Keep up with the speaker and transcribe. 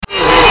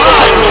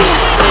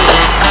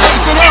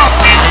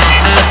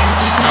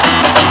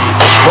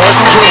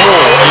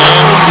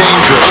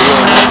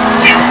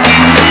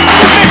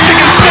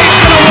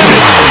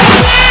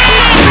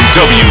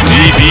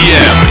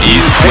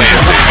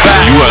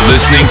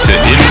listening to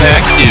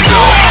Impact Izzo,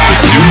 the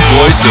student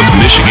voice of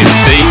Michigan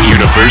State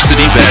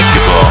University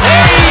basketball.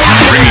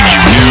 Bringing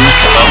you news,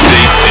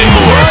 updates, and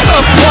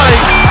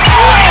more.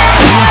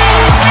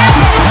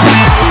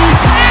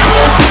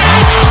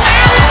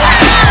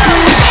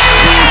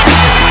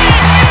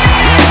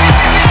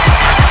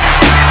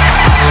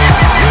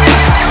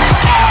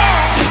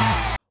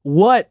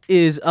 What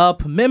is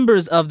up,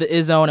 members of the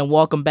Izzone, and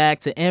welcome back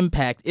to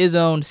Impact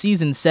Izzone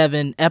Season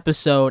 7,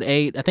 Episode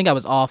 8. I think I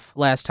was off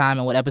last time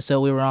on what episode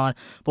we were on,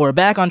 but we're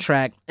back on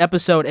track.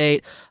 Episode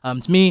 8.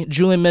 It's me,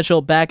 Julian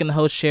Mitchell, back in the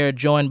host chair,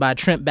 joined by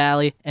Trent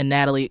Bally and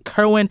Natalie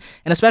Kerwin,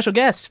 and a special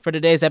guest for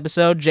today's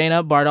episode,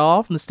 Jana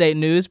Bardal from the State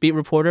News, beat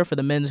reporter for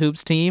the men's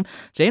hoops team.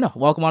 Jana,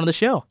 welcome onto the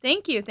show.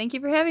 Thank you. Thank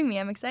you for having me.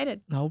 I'm excited.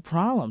 No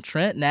problem.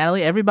 Trent,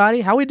 Natalie, everybody,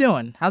 how we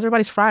doing? How's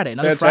everybody's Friday?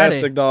 Another Fantastic,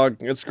 Friday. dog.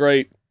 It's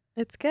great.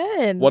 It's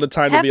good. What a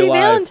time Happy to be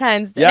alive.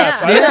 Valentine's Day. Yes.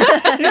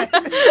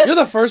 You're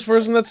the first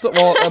person that's...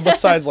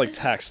 besides, like,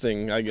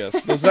 texting, I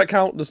guess. Does that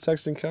count? Does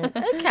texting count?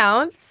 It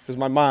counts. Because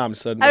my mom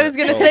said I was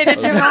going to say,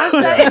 did your mom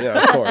say?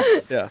 Yeah, of course.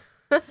 Yeah.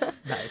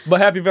 Nice. But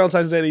happy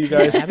Valentine's Day to you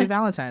guys. Happy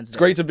Valentine's Day. It's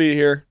great to be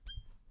here.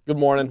 Good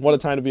morning. What a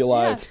time to be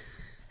alive.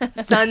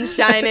 Sun's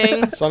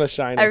shining. Sun is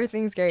shining.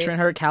 Everything's great. Trent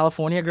heard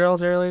California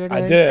Girls earlier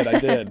today. I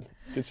did.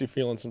 Gets you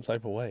feeling some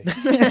type of way.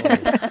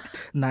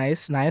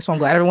 Nice. Well, I'm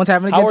glad everyone's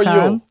having a How good are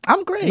time. you?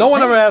 I'm great. No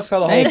one ever asks how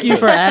the host Thank you is.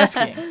 for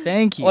asking.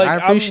 Thank you. Like, I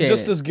appreciate I'm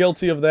just it. as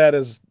guilty of that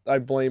as I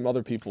blame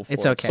other people for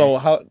It's it. okay. So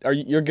how are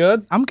you? You're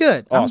good? I'm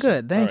good. Awesome. I'm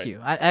good. Thank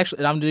All right.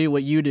 you. I'm doing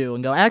what you do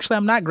and go, actually,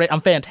 I'm not great.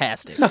 I'm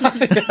fantastic.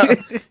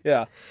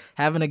 Yeah.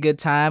 Having a good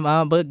time,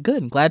 but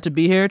good. Glad to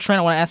be here. Trent,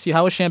 I want to ask you,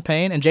 how was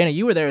Champaign? And Jana,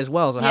 you were there as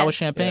well, so how was Yes.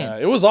 Champaign? Yeah,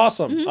 it was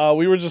awesome.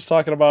 We were just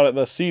talking about it.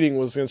 The seating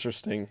was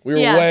interesting. We were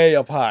Yeah. way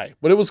up high,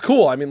 but it was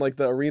cool. I mean, like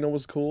the arena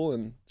was cool,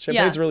 and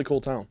Champagne's a really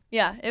cool town.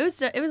 Yeah, it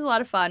was a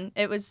lot of fun.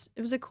 It was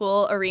a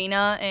cool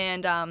arena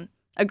and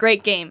a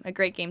great game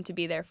to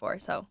be there for.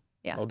 So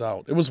yeah. No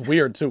doubt. It was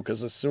weird too,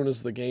 because as soon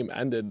as the game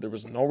ended, there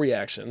was no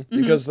reaction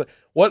Mm-hmm. because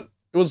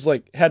it was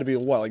like had to be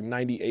like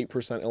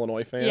 98%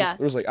 Illinois fans. Yeah.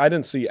 There was like I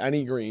didn't see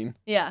any green.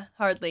 Yeah,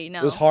 hardly no.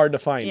 It was hard to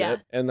find Yeah. it,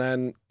 and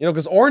then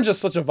because orange is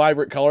such a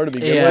vibrant color to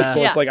begin with, Yeah. so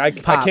it's Yeah. like I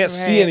Pops. can't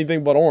see Right.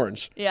 anything but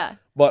orange. Yeah.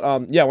 But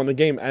when the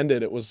game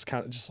ended, it was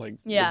kind of just like,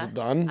 Yeah. is it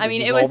done? I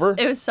mean, Is it this was over?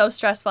 it was so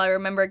stressful. I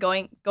remember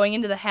going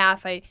into the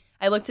half. I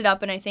looked it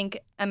up and I think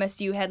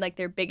MSU had like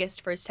their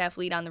biggest first half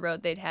lead on the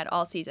road they'd had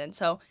all season.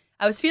 So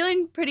I was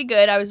feeling pretty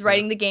good. I was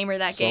writing the gamer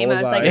that So game. I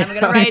was was like, I. I'm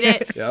gonna write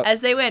it Yep.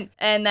 as they win.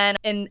 And then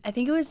I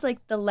think it was like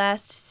the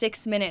last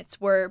 6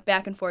 minutes were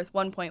back and forth,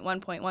 1 point.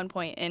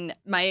 And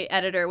my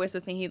editor was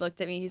with me. He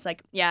looked at me. He's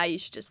like, yeah, you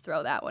should just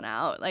throw that one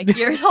out. Like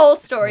your whole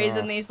story's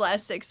in these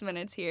last 6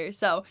 minutes here.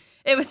 So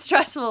it was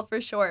stressful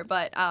for sure.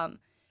 But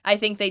I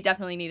think they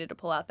definitely needed to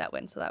pull out that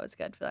win. So that was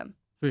good for them.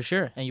 For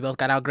sure. And you both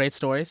got out great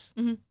stories.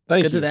 Thank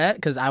Good you. to that,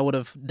 because I would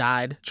have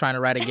died trying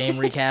to write a game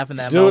recap in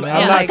that Dude, moment.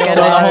 I'm Yeah. not gonna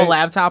Throw the lie. whole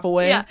laptop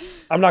away. Yeah.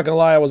 I'm not gonna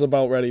lie, I was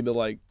about ready to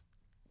like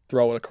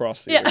throw it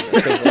across the Yeah.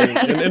 area. 'Cause, I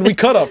mean, and we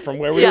could have from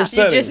where we Yeah. were You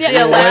sitting. Just Yeah. see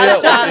a Way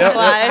up- laptop yep,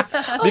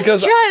 fly.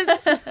 Because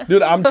Trent.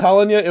 dude, I'm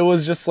telling you, it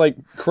was just like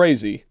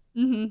crazy.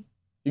 Mm-hmm.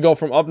 You go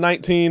from up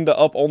 19 to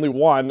up only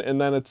 1,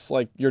 and then it's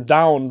like you're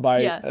down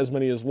by Yeah. as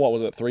many as what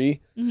was it, 3?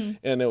 Mm-hmm.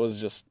 And it was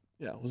just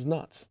it was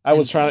nuts. I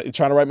was trying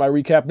to write my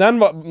recap. Then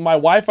my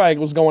Wi-Fi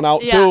was going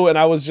out Yeah. too, and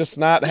I was just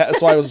not.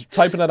 So I was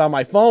typing it on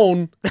my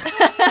phone.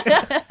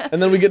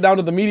 And then we get down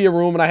to the media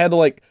room, and I had to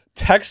like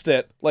text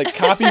it, like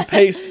copy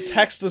paste,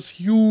 text this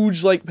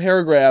huge like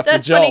paragraph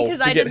That's to Joe funny because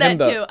to I get did him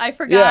that to- too. I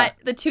forgot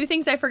the two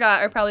things I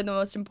forgot are probably the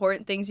most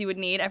important things you would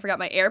need. I forgot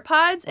my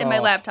AirPods and my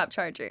Oh. laptop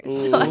charger.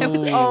 So I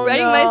was Ooh.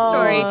 writing my no.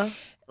 story.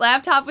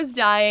 Laptop was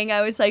dying.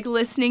 I was like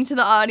listening to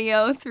the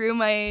audio through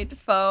my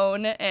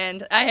phone,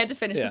 and I had to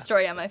finish Yeah. the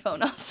story on my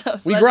phone also. So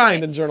We that's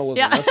grind why- in journalism.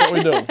 Yeah. That's what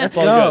we do. That's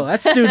all Yo, good.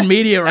 that's student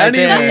media right Any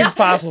there. means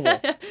possible.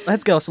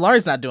 Let's go.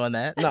 Solari's not doing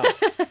that. No,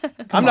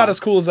 I'm not as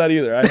cool as that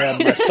either. I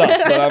had my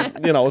stuff,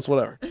 but it's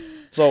whatever.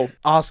 So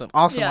Awesome.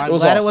 Yeah. I'm It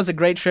was glad awesome. it was a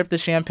great trip to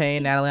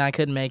Champaign. Natalie and I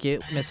couldn't make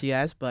it. Miss you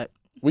guys, but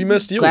we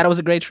missed you. glad it was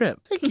a great trip.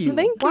 Thank you.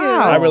 Thank you.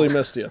 Wow. I really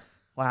missed you.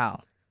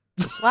 Wow.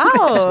 I was Wow.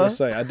 gonna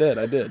say I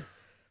did.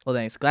 Well,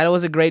 thanks. Glad it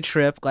was a great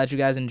trip. Glad you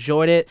guys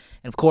enjoyed it.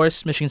 And, of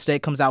course, Michigan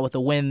State comes out with a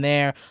win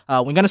there.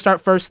 We're going to start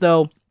first,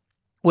 though,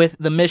 with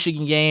the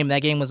Michigan game.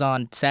 That game was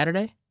on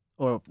Saturday?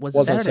 Or was it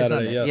Was on Saturday? or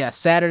Saturday, Sunday? yes. Yeah,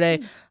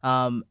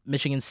 Saturday.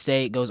 Michigan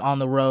State goes on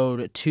the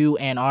road to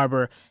Ann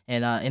Arbor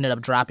and ended up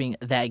dropping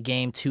that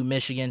game to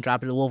Michigan,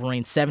 dropping to the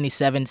Wolverines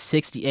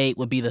 77-68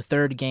 would be the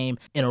third game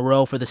in a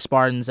row for the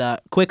Spartans.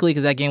 Quickly,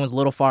 because that game was a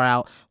little far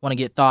out, want to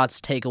get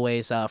thoughts,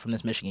 takeaways from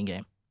this Michigan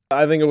game.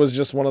 I think it was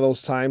just one of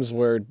those times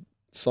where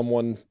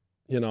someone,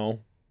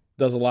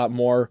 does a lot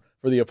more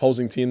for the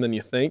opposing team than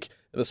you think.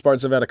 The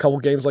Spartans have had a couple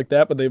games like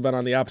that, but they've been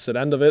on the opposite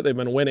end of it. They've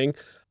been winning.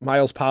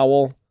 Miles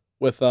Powell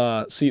with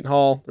Seton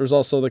Hall. There's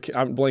also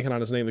I'm blanking on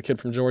his name, the kid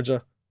from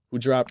Georgia who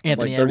dropped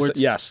Anthony like 30.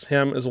 Edwards. Yes,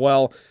 him as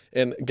well.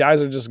 And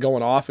guys are just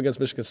going off against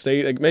Michigan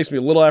State. It makes me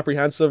a little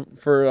apprehensive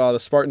for the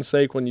Spartans'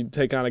 sake when you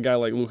take on a guy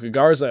like Luka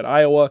Garza at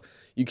Iowa.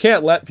 you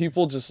can't let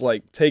people just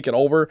like take it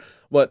over.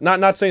 But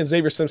not saying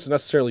Xavier Simpson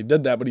necessarily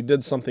did that, but he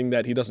did something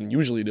that he doesn't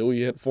usually do.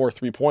 He hit 4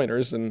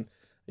 3-pointers, and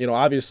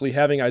obviously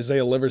having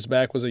Isaiah Livers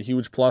back was a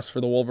huge plus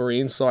for the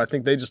Wolverines. So I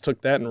think they just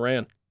took that and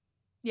ran.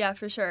 Yeah,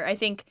 for sure. I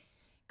think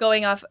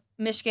going off,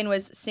 Michigan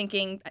was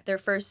sinking. Their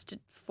first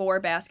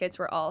 4 baskets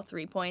were all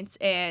 3 points,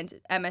 and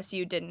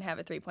MSU didn't have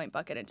a 3-point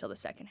bucket until the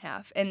second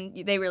half. And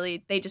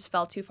they just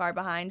fell too far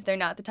behind. They're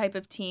not the type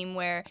of team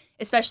where,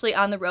 especially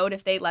on the road,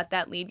 if they let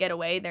that lead get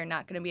away, they're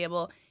not going to be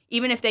able,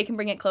 even if they can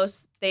bring it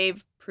close,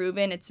 they've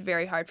proven it's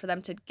very hard for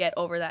them to get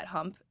over that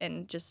hump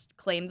and just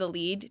claim the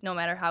lead no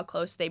matter how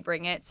close they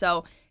bring it.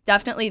 So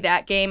definitely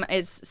that game,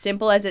 as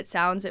simple as it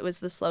sounds, it was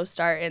the slow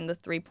start and the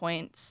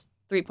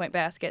 3-point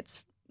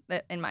baskets,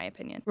 in my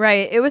opinion.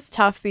 Right. It was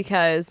tough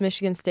because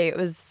Michigan State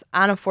was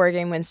on a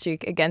 4-game win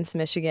streak against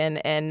Michigan,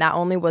 and not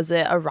only was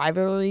it a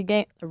rivalry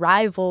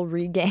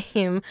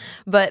game,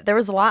 but there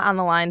was a lot on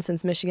the line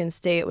since Michigan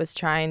State was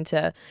trying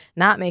to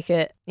not make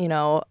it,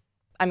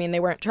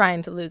 they weren't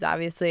trying to lose,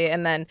 obviously,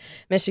 and then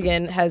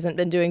Michigan hasn't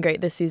been doing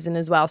great this season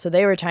as well, so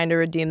they were trying to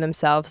redeem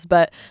themselves.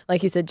 But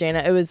like you said, Jana,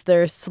 it was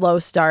their slow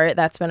start.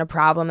 That's been a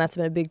problem. That's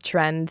been a big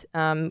trend,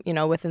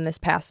 within this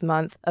past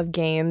month of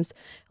games,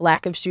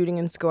 lack of shooting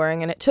and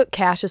scoring. And it took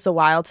Cassius a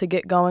while to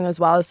get going, as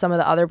well as some of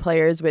the other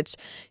players, which,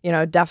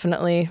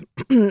 definitely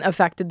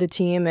affected the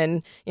team.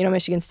 And,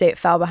 Michigan State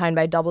fell behind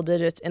by double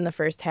digits in the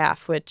first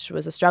half, which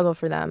was a struggle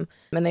for them.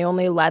 And they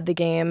only led the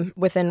game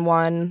within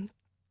one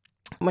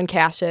when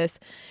Cassius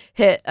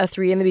hit a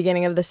 3 in the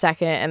beginning of the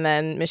second, and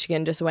then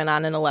Michigan just went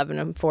on an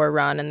 11-4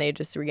 run, and they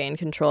just regained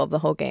control of the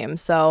whole game.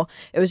 So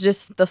it was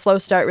just the slow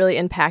start really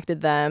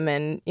impacted them,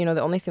 and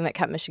the only thing that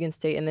kept Michigan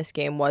State in this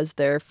game was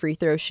their free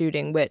throw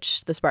shooting,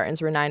 which the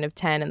Spartans were 9 of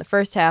 10 in the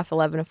first half,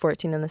 11 of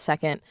 14 in the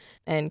second,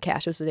 and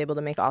Cassius was able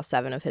to make all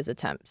 7 of his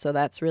attempts. So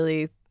that's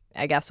really,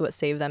 I guess, what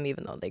saved them,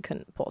 even though they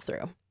couldn't pull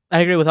through. I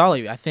agree with all of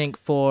you. I think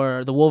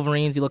for the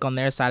Wolverines, you look on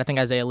their side, I think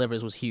Isaiah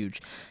Livers was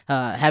huge.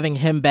 Having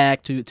him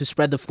back to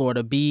spread the floor,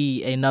 to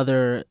be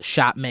another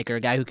shot maker, a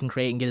guy who can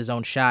create and get his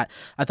own shot,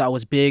 I thought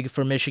was big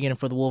for Michigan and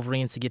for the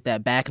Wolverines to get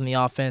that back in the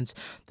offense.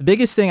 The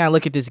biggest thing I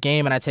look at this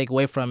game and I take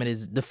away from it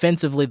is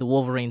defensively, the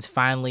Wolverines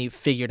finally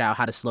figured out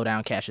how to slow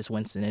down Cassius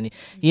Winston. And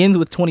he ends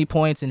with 20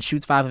 points and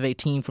shoots 5 of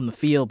 18 from the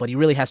field, but he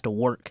really has to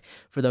work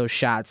for those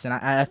shots. And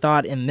I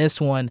thought in this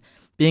one,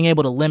 being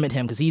able to limit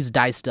him, because he's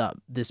diced up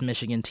this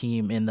Michigan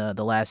team in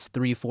the last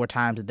 3-4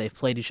 times that they've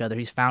played each other.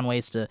 He's found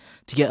ways to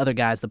get other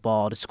guys the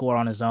ball, to score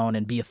on his own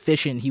and be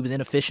efficient. He was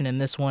inefficient in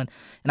this one,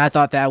 and I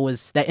thought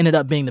that ended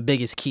up being the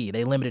biggest key.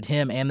 They limited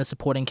him and the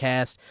supporting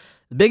cast.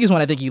 The biggest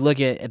one I think you look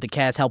at the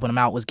cast helping him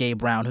out was Gabe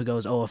Brown, who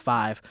goes 0 of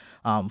 5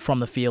 from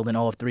the field and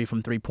 0 of 3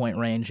 from 3-point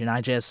range. And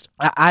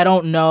I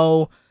don't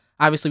know.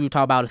 Obviously, we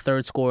talk about a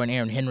third scorer in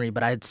Aaron Henry,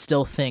 but I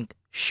still think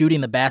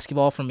shooting the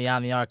basketball from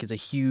beyond the arc is a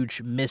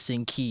huge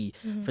missing key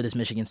for this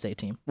Michigan State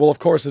team. Well, of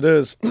course it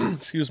is.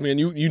 Excuse me. And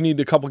you need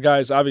a couple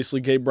guys.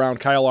 Obviously, Gabe Brown,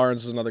 Kyle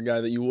Ahrens is another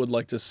guy that you would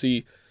like to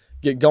see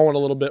get going a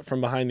little bit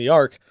from behind the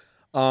arc.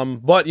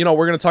 But, we're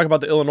going to talk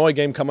about the Illinois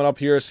game coming up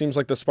here. It seems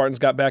like the Spartans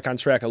got back on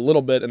track a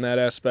little bit in that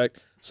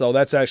aspect. So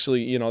that's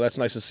actually, that's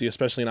nice to see,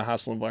 especially in a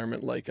hostile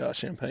environment like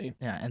Champaign.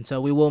 Yeah, and so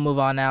we will move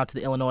on now to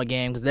the Illinois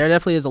game, because there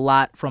definitely is a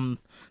lot from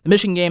the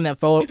Michigan game that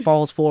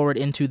falls forward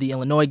into the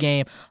Illinois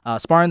game.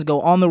 Spartans go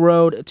on the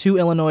road to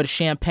Illinois, to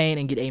Champaign,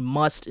 and get a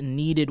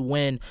much-needed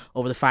win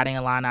over the Fighting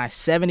Illini,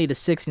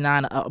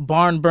 70-69. A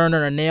barn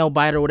burner, a nail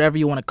biter, whatever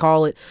you want to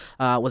call it.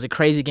 Was a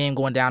crazy game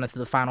going down into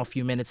the final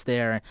few minutes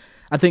there.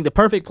 I think the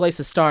perfect place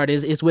to start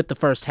is with the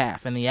first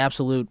half and the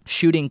absolute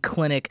shooting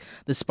clinic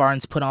the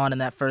Spartans put on in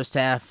that first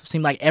half.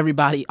 Seemed like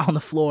everybody on the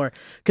floor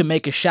could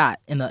make a shot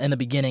in the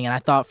beginning, and I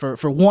thought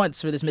for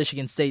once for this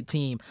Michigan State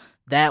team,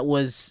 that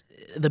was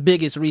the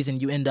biggest reason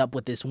you end up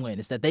with this win,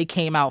 is that they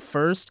came out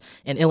first,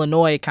 and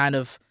Illinois kind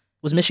of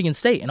was Michigan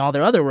State in all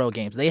their other road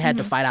games. They had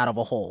to fight out of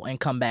a hole and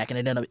come back,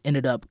 and it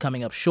ended up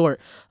coming up short.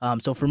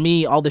 So for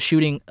me, all the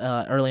shooting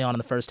early on in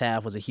the first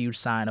half was a huge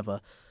sign of a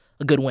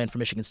good win for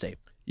Michigan State.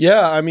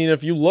 Yeah, I mean,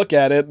 if you look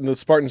at it, the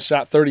Spartans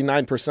shot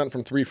 39%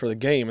 from 3 for the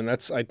game, and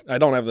that's I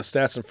don't have the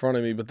stats in front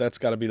of me, but that's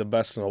got to be the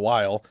best in a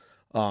while.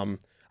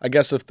 I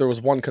guess if there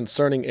was one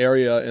concerning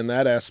area in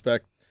that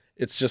aspect,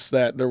 it's just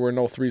that there were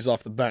no threes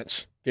off the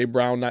bench. Gabe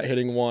Brown not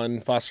hitting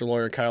one, Foster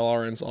Loyer and Kyle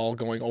Ahrens all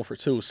going 0 for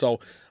 2. So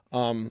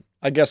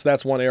I guess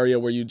that's one area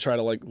where you try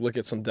to look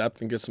at some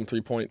depth and get some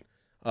 3-point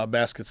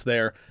baskets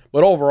there.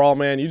 But overall,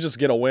 man, you just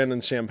get a win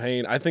in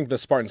Champaign. I think the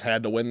Spartans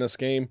had to win this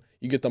game.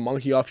 You get the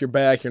monkey off your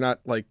back. You're not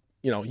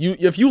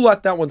if you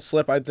let that one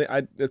slip, I think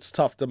it's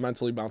tough to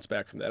mentally bounce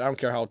back from that. I don't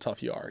care how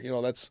tough you are.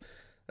 That's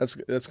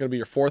going to be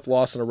your 4th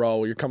loss in a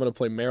row. You're coming to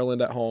play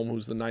Maryland at home,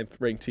 who's the 9th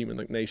ranked team in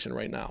the nation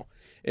right now.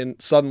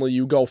 And suddenly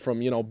you go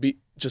from,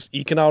 just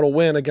eking out a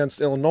win against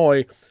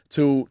Illinois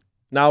to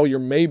now you're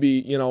maybe,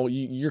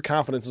 your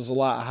confidence is a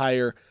lot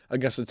higher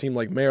against a team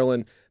like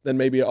Maryland than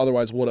maybe it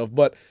otherwise would have.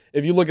 But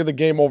if you look at the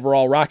game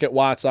overall, Rocket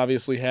Watts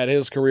obviously had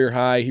his career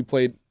high. He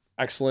played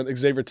excellent.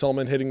 Xavier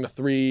Tillman hitting the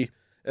 3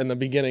 in the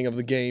beginning of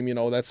the game.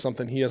 That's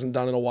something he hasn't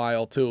done in a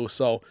while too.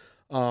 So,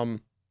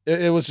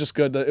 it was just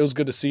good. It was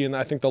good to see. And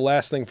I think the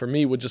last thing for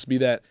me would just be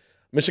that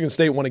Michigan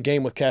State won a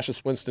game with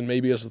Cassius Winston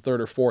maybe as the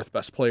third or fourth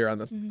best player on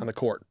the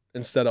court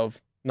instead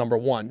of number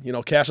one.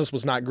 Cassius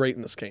was not great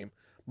in this game,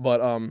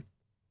 but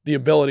the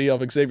ability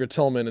of Xavier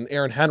Tillman and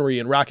Aaron Henry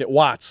and Rocket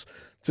Watts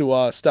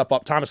to step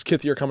up. Thomas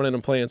Kithier coming in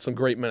and playing some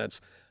great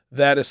minutes.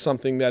 That is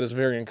something that is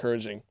very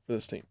encouraging for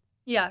this team.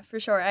 Yeah, for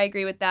sure. I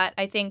agree with that.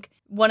 I think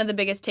one of the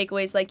biggest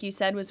takeaways, like you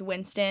said, was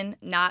Winston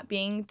not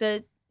being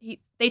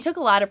they took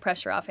a lot of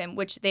pressure off him,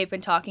 which they've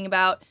been talking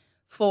about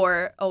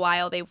for a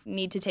while. They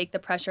need to take the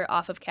pressure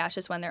off of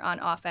Cassius when they're on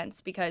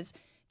offense, because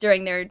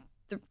during their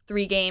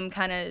three-game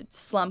kind of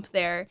slump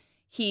there,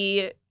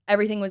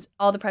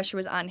 all the pressure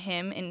was on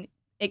him, and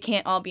it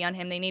can't all be on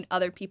him. They need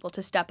other people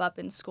to step up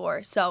and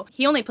score. So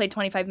he only played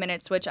 25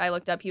 minutes, which I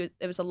looked up. It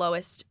was the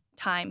lowest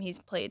time he's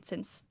played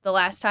since the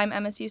last time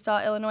MSU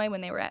saw Illinois, when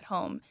they were at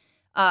home,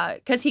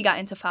 because he got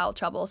into foul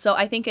trouble. So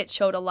I think it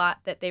showed a lot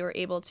that they were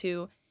able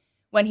to,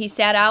 when he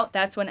sat out,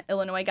 that's when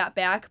Illinois got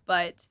back,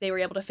 but they were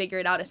able to figure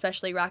it out,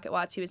 especially Rocket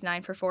Watts. He was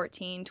 9 for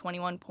 14,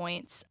 21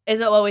 points.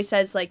 Izzo always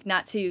says,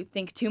 not to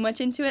think too much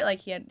into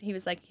it. He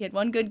had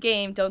one good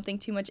game, don't think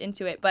too much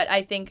into it. But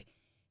I think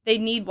they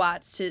need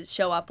Watts to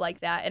show up like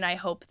that, and I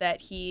hope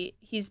that he's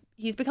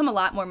become a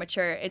lot more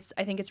mature.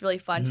 I think it's really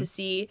fun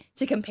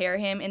to compare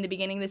him. In the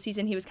beginning of the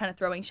season, he was kind of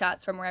throwing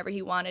shots from wherever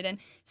he wanted, and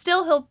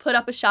still he'll put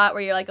up a shot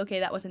where you're like, okay,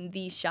 that wasn't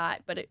the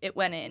shot, but it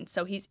went in.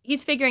 So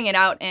he's figuring it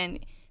out, and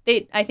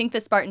I think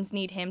the Spartans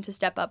need him to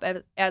step up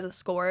as a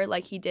scorer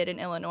like he did in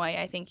Illinois.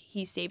 I think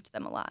he saved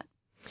them a lot.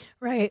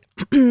 Right.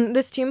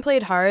 This team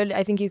played hard.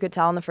 I think you could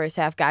tell in the first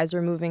half guys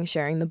were moving,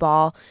 sharing the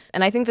ball.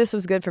 And I think this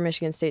was good for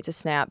Michigan State to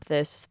snap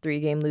this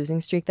 3-game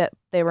losing streak that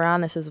they were on.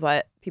 This is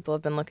what people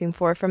have been looking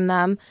for from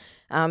them.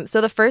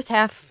 So the first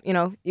half,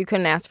 you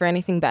couldn't ask for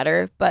anything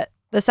better. But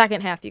the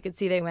second half, you could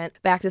see they went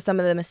back to some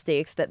of the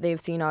mistakes that they've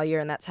seen all year,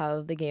 and that's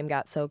how the game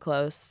got so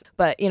close.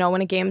 But,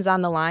 when a game's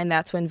on the line,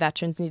 that's when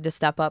veterans need to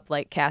step up,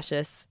 like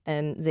Cassius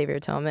and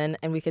Xavier Tillman,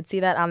 and we could see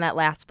that on that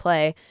last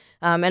play.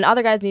 And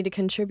other guys need to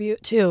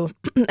contribute, too,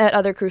 at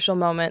other crucial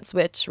moments,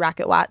 which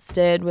Rocket Watts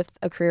did with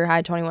a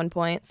career-high 21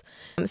 points.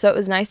 So it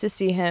was nice to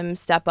see him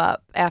step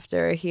up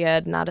after he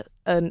had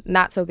a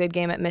not-so-good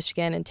game at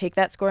Michigan and take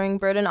that scoring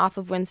burden off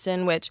of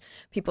Winston, which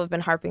people have been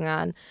harping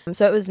on.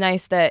 So it was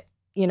nice that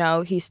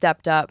he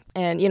stepped up,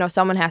 and,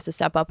 someone has to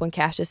step up when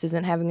Cassius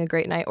isn't having a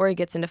great night or he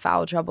gets into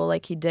foul trouble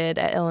like he did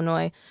at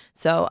Illinois.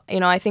 So,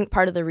 I think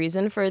part of the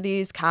reason for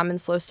these common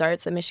slow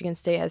starts that Michigan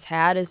State has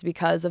had is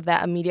because of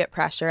that immediate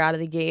pressure out of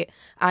the gate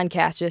on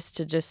Cassius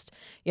to just,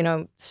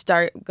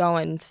 start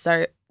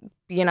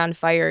being on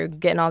fire,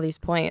 getting all these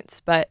points.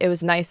 But it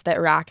was nice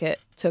that Rocket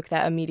took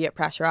that immediate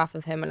pressure off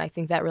of him, and I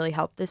think that really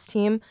helped this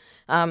team.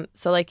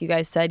 So like you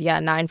guys said,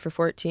 9 for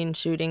 14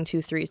 shooting,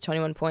 2 threes,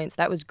 21 points.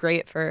 That was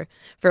great for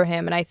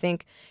him, and I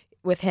think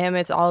with him,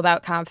 it's all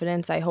about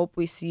confidence. I hope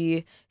we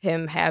see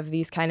him have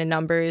these kind of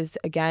numbers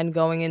again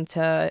going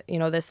into,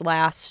 this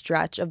last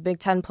stretch of Big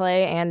Ten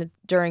play and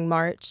during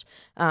March.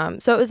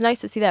 So it was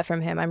nice to see that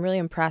from him. I'm really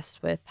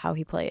impressed with how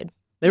he played.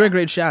 They were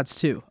great shots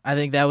too. I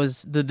think that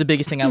was the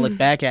biggest thing I look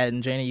back at,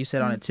 and Jana, you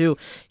said on it too.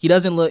 He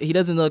doesn't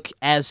look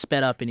as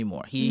sped up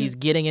anymore. He's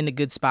getting into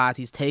good spots.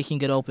 He's taking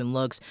good open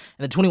looks,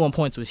 and the 21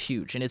 points was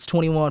huge. And it's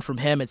 21 from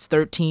him. It's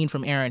 13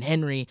 from Aaron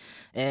Henry,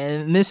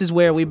 and this is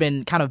where we've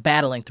been kind of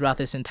battling throughout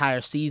this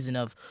entire season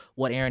of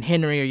what Aaron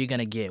Henry are you going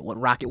to get, what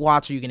Rocket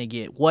Watts are you going to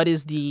get, what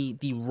is the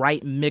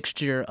right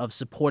mixture of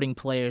supporting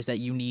players that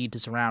you need to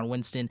surround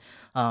Winston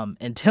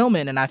and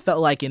Tillman. And I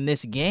felt like in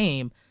this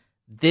game,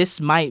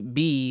 this might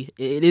be,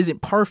 it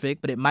isn't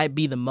perfect, but it might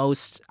be the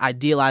most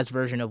idealized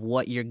version of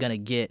what you're going to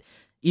get,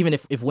 even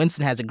if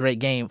Winston has a great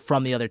game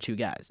from the other two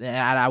guys. And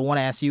I want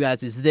to ask you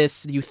guys,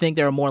 do you think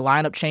there are more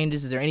lineup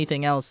changes? Is there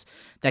anything else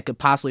that could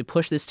possibly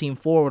push this team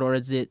forward, or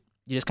is it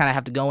you just kind of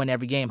have to go in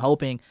every game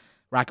hoping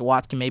Rocket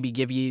Watts can maybe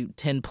give you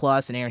 10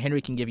 plus and Aaron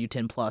Henry can give you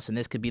 10 plus, and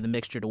this could be the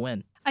mixture to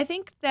win? I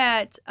think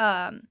that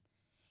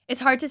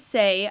it's hard to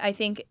say. I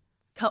think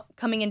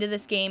coming into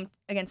this game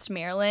against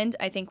Maryland,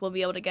 I think we'll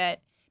be able to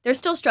get. They're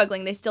still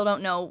struggling. They still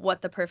don't know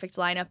what the perfect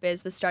lineup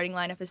is. The starting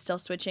lineup is still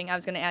switching. I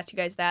was going to ask you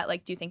guys that.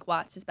 Do you think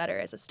Watts is better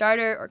as a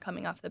starter or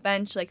coming off the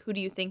bench? Who do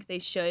you think they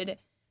should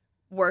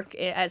work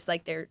as,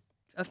 their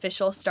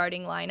official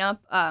starting lineup?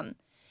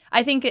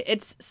 I think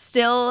it's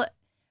still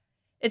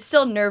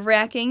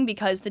nerve-wracking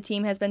because the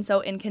team has been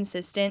so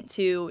inconsistent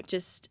to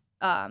just,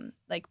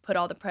 put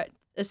all the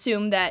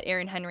assume that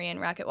Aaron Henry and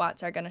Rocket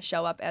Watts are going to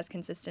show up as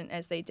consistent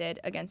as they did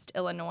against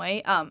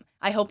Illinois.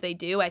 I hope they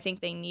do. I think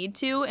they need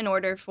to in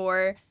order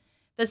for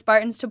the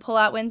Spartans to pull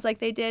out wins like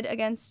they did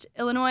against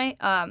Illinois.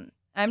 I'm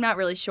not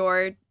really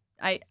sure.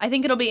 I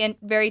think it'll be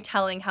very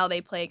telling how they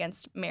play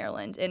against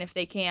Maryland, and if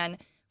they can,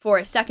 for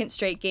a second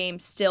straight game,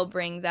 still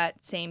bring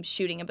that same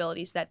shooting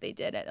abilities that they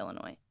did at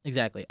Illinois.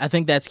 Exactly. I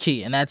think that's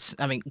key. And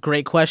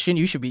great question.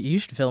 You should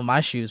fill in my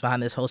shoes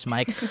behind this host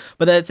mic.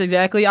 But that's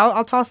exactly,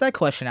 I'll toss that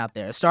question out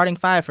there. Starting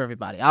five for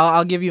everybody.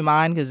 I'll give you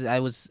mine because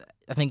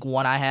I think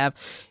one I have.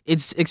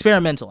 It's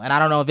experimental, and I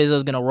don't know if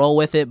Izzo's going to roll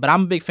with it, but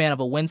I'm a big fan of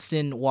a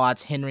Winston,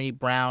 Watts, Henry,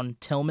 Brown,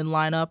 Tillman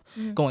lineup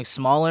going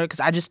smaller because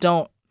I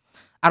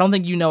don't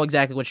think you know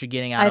exactly what you're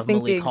getting out I of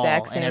think the Malik Hall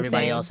exact and same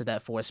everybody thing. else at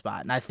that 4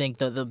 spot. And I think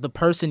the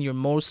person you're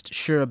most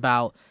sure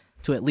about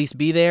to at least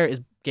be there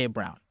is Gabe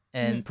Brown.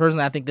 And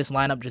personally, I think this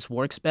lineup just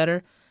works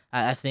better.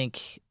 I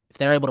think if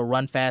they're able to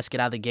run fast, get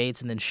out of the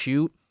gates, and then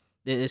shoot,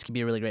 this could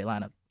be a really great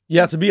lineup.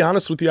 Yeah, to be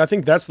honest with you, I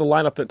think that's the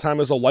lineup that Tom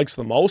Izzo likes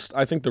the most.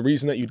 I think the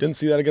reason that you didn't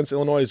see that against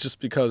Illinois is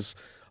just because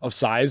of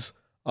size.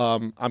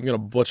 I'm going to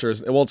butcher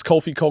his. Well, it's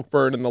Kofi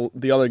Cockburn and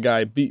the other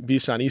guy,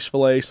 Bishan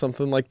Ishfale,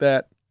 something like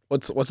that.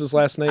 What's his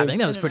last name? I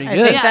think that was pretty I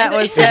good. think that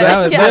was Is good.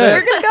 that- is yeah, that-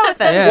 we're gonna go with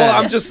that. Yeah.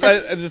 Well, I'm just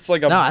it's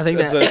like a No, I think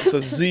it's a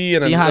Z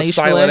and a Behind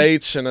silent Ishfale?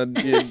 H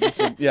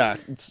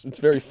and it's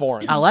very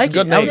foreign. I like It's a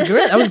good it. That was name.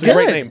 great. That was It's a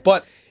great good. name.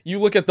 But you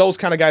look at those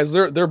kind of guys;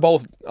 they're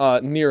both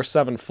near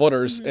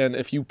 7-footers, and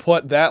if you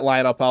put that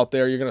lineup out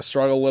there, you're going to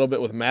struggle a little bit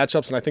with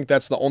matchups. And I think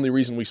that's the only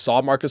reason we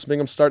saw Marcus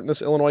Bingham start in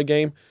this Illinois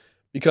game,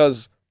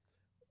 because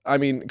I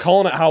mean,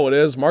 calling it how it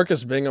is,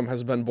 Marcus Bingham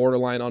has been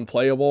borderline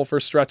unplayable for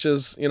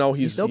stretches. You know,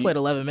 He still played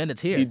 11 minutes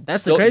here. he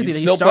That's still- the crazy he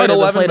thing. He still played started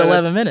and 11 played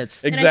 11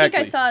 minutes. minutes. Exactly. And I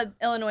think I saw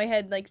Illinois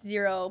had like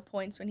 0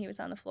 points when he was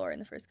on the floor in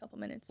the first couple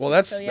minutes. Well,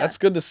 that's So, yeah. that's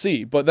good to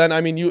see. But then,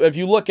 I mean, if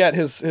you look at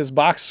his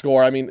box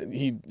score, I mean,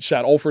 he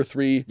shot 0 for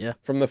 3 Yeah.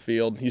 from the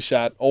field. He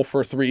shot 0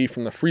 for 3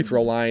 from the free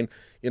throw line.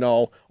 You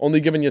know, only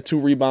giving you 2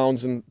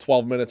 rebounds in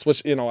 12 minutes,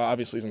 which, you know,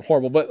 obviously isn't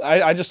horrible. But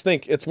I just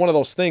think it's one of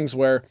those things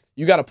where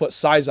you got to put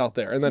size out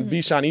there. And then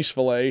Bishan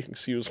Ishfale,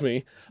 excuse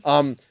me,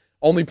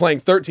 only playing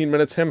 13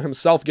 minutes,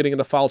 himself getting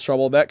into foul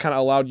trouble, that kind of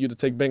allowed you to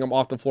take Bingham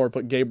off the floor and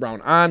put Gabe Brown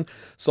on.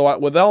 So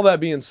with all that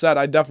being said,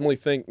 I definitely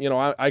think, you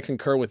know, I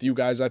concur with you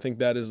guys. I think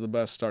that is the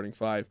best starting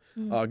 5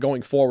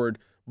 going forward.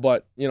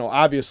 But, you know,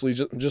 obviously,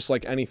 just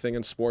like anything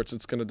in sports,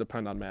 it's going to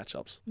depend on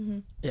matchups.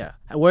 Yeah.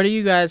 How do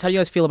you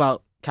guys feel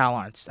about Kyle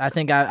Arns? I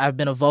think I've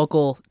been a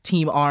vocal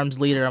Team Arms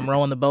leader. I'm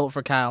rowing the boat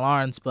for Kyle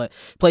Arns, but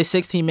play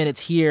 16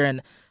 minutes here,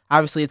 and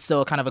obviously it's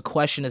still kind of a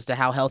question as to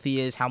how healthy he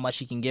is, how much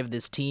he can give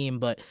this team.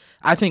 But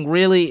I think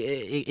really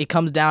it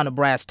comes down to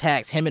brass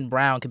tacks. Him and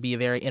Brown could be a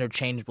very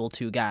interchangeable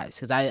 2 guys,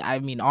 because I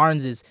mean,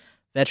 Arns is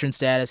veteran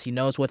status. He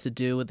knows what to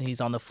do when he's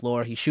on the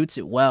floor. He shoots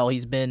it well.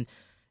 He's been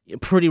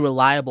pretty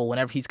reliable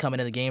whenever he's coming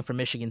into the game for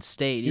Michigan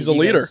State. He's a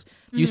leader.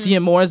 Do you see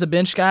him more as a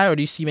bench guy, or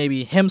do you see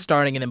maybe him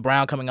starting and then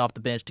Brown coming off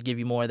the bench to give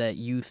you more of that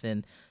youth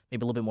and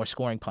maybe a little bit more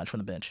scoring punch from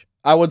the bench?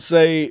 I would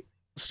say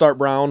start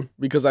Brown,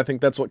 because I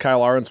think that's what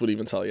Kyle Arns would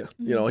even tell you.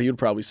 You know, he would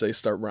probably say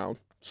start Brown.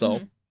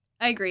 So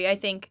I agree. I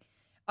think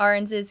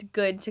Arns is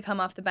good to come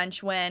off the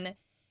bench when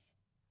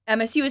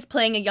MSU is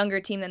playing a younger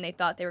team than they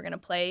thought they were going to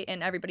play,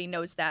 and everybody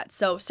knows that.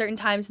 So certain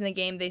times in the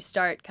game, they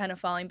start kind of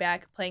falling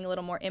back, playing a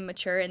little more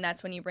immature, and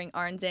that's when you bring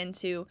Arns in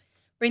to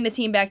bring the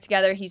team back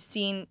together. He's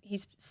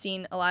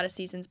seen a lot of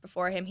seasons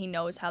before him. He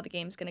knows how the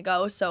game's going to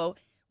go. So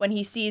when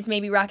he sees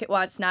maybe Rocket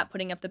Watts not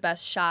putting up the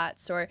best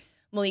shots, or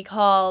Malik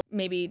Hall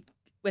maybe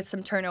with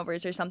some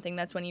turnovers or something,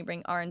 that's when you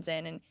bring Arns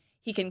in, and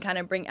he can kind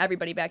of bring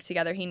everybody back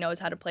together. He knows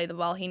how to play the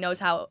ball. He knows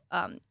how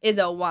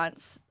Izzo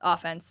wants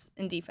offense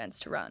and defense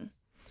to run.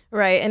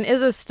 Right, and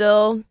Izzo's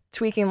still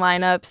tweaking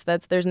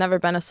lineups. There's never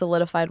been a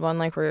solidified one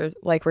like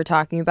we're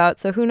talking about.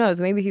 So who knows?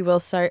 Maybe he will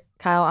start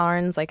Kyle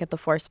Arns like at the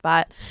 4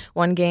 spot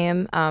one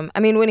game. I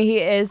mean, when he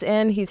is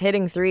in, he's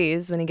hitting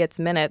threes when he gets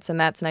minutes, and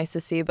that's nice to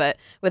see. But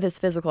with his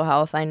physical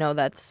health, I know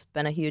that's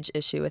been a huge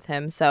issue with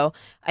him. So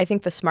I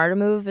think the smarter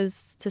move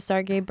is to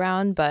start Gabe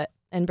Brown,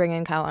 and bring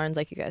in Kyle Arns,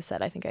 like you guys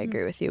said. I think I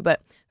agree with you.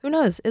 But who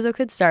knows? Izzo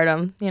could start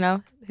him, you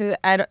know?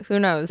 Who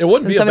knows? it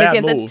wouldn't be In a some of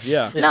these bad games, move.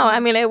 Yeah. No, I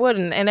mean, it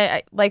wouldn't.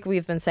 And like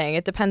we've been saying,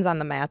 it depends on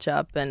the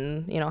matchup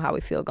and, you know, how we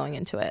feel going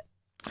into it.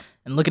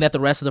 And looking at the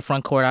rest of the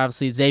front court,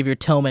 obviously Xavier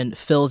Tillman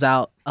fills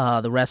out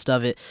the rest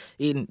of it.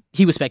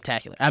 He was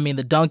spectacular. I mean,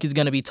 the dunk is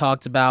going to be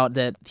talked about,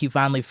 that he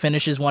finally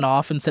finishes one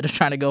off instead of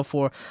trying to go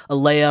for a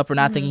layup or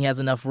not thinking he has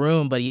enough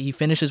room. But he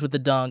finishes with the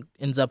dunk,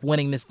 ends up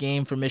winning this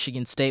game for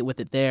Michigan State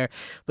with it there.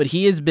 But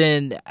he has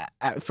been,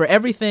 for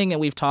everything that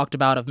we've talked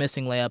about of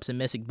missing layups and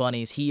missing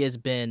bunnies, he has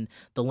been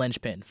the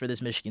linchpin for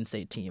this Michigan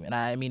State team. And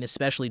I mean,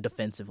 especially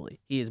defensively,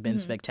 he has been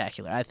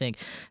spectacular. I think,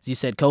 as you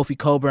said, Kofi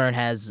Cockburn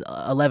has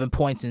 11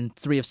 points and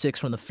 3 of 6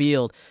 from the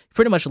field.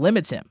 Pretty much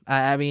limits him.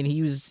 I mean,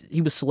 he was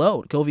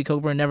slowed. Kofi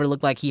Cockburn never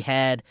looked like he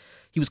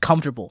was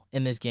comfortable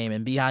in this game.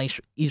 And behind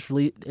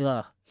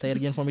say it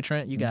again for me,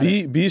 Trent. You got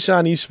it.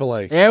 Bishan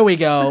Ishfale. There we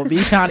go.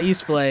 Bishan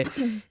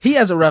Eastplay. He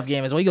has a rough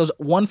game as well. He goes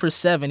 1 for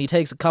 7. He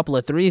takes a couple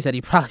of threes that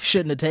he probably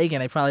shouldn't have taken.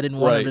 They probably didn't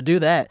want him to do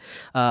that.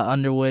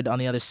 Underwood on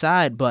the other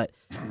side. But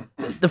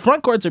the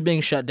front courts are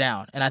being shut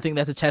down. And I think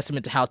that's a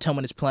testament to how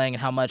Tillman is playing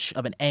and how much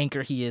of an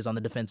anchor he is on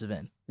the defensive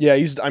end. Yeah,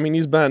 he's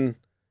been,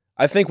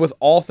 I think, with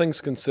all things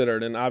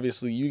considered, and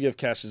obviously you give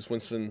Cassius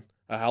Winston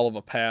a hell of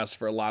a pass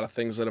for a lot of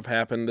things that have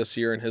happened this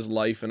year in his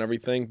life and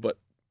everything, but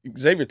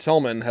Xavier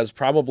Tillman has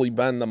probably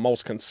been the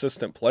most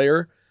consistent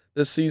player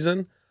this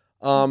season.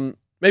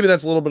 Maybe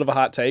that's a little bit of a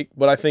hot take,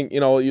 but I think,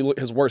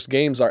 his worst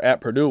games are at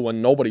Purdue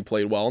when nobody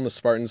played well, and the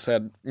Spartans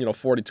had,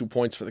 42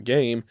 points for the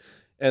game.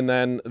 and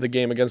then the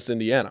game against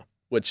Indiana,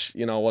 which,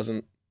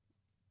 wasn't,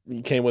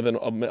 he came with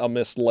a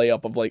missed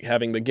layup of like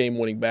having the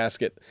game-winning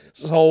basket.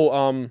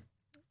 So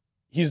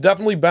he's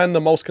definitely been the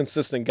most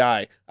consistent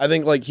guy. I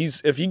think like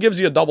if he gives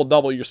you a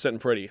double-double, you're sitting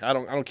pretty. I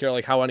don't care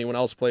like how anyone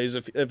else plays.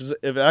 If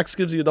X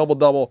gives you a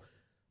double-double,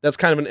 that's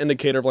kind of an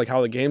indicator of like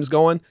how the game's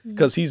going,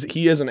 because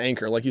he is an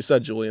anchor, like you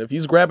said, Julian. If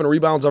he's grabbing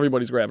rebounds,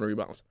 everybody's grabbing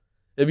rebounds.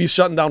 If he's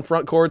shutting down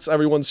front courts,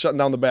 everyone's shutting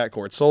down the back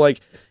courts. So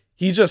like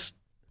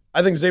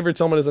I think Xavier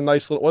Tillman is a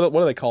nice little, what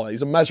do they call it?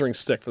 He's a measuring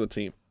stick for the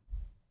team.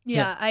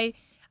 Yeah, I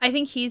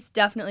think he's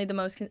definitely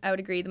I would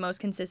agree, the most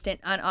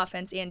consistent on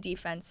offense and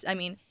defense. I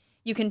mean,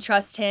 you can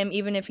trust him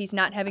even if he's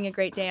not having a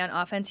great day on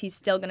offense. He's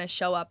still going to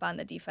show up on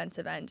the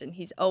defensive end, and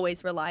he's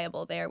always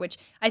reliable there, which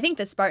I think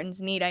the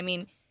Spartans need. I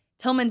mean,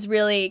 Tillman's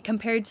really,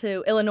 compared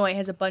to Illinois,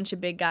 has a bunch of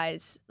big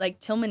guys. Like,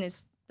 Tillman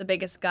is the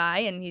biggest guy,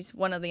 and he's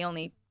one of the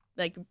only,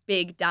 like,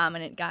 big,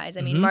 dominant guys.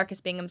 I mean, Marcus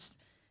Bingham's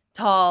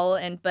tall,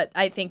 but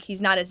I think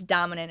he's not as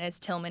dominant as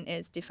Tillman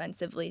is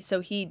defensively. So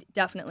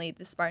the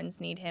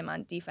Spartans need him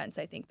on defense.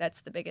 I think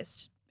that's the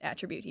biggest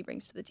attribute he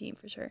brings to the team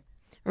for sure.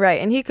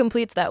 Right, and he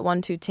completes that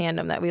 1-2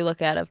 tandem that we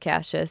look at of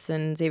Cassius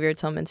and Xavier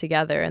Tillman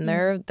together, and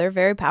they're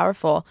very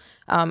powerful.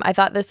 I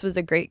thought this was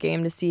a great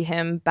game to see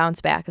him bounce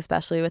back,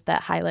 especially with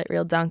that highlight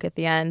reel dunk at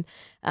the end.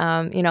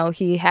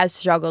 He has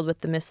struggled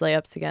with the missed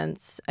layups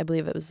against, I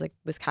believe it was like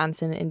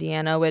Wisconsin,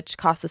 Indiana, which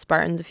cost the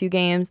Spartans a few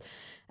games.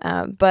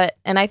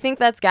 And I think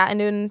that's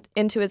gotten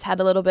into his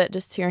head a little bit,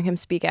 just hearing him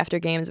speak after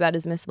games about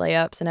his missed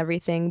layups and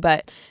everything.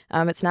 But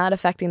it's not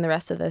affecting the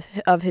rest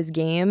of his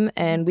game,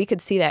 and we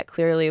could see that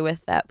clearly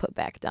with that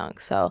putback dunk.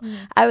 So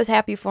I was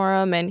happy for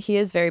him, and he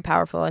is very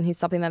powerful, and he's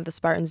something that the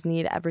Spartans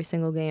need every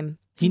single game.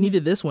 He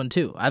needed this one,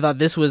 too. I thought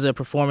this was a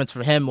performance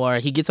for him where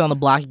he gets on the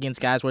block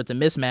against guys where it's a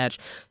mismatch.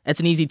 That's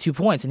an easy 2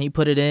 points, and he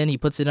put it in. He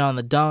puts it on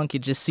the dunk. It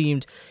just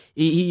seemed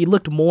he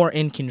looked more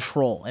in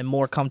control and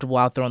more comfortable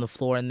out there on the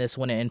floor in this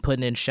one and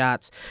putting in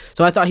shots.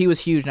 So I thought he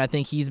was huge, and I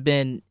think he's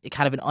been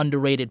kind of an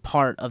underrated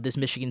part of this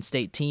Michigan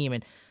State team.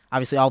 And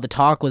obviously all the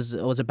talk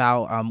was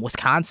about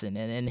Wisconsin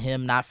and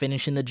him not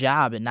finishing the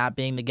job and not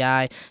being the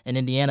guy in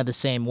Indiana the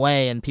same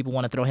way, and people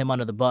want to throw him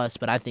under the bus,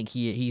 but I think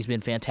he's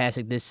been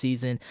fantastic this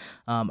season.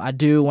 I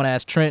do want to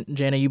ask Trent and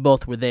Jana, you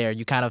both were there.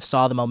 You kind of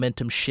saw the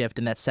momentum shift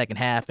in that second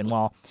half, and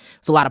while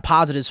it's a lot of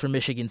positives for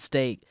Michigan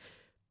State,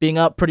 being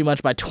up pretty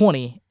much by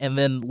 20 and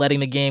then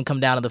letting the game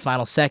come down to the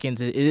final seconds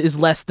is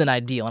less than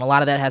ideal. And a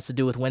lot of that has to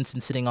do with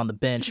Winston sitting on the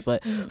bench.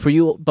 But for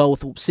you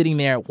both sitting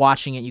there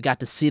watching it, you got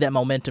to see that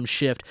momentum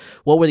shift.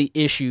 What were the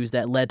issues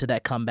that led to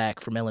that comeback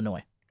from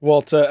Illinois?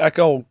 Well, to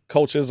echo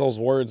Coach Izzo's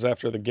words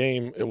after the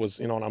game, it was,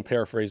 and I'm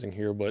paraphrasing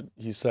here, but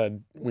he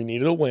said, we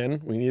needed a win.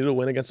 We needed a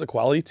win against a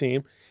quality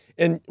team.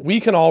 And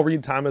we can all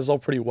read Tom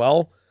Izzo pretty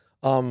well.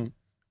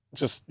 He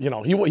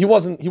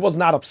was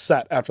not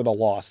upset after the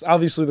loss.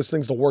 Obviously, there's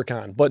things to work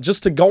on, but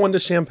just to go into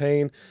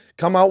Champaign,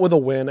 come out with a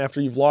win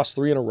after you've lost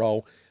 3 in a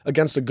row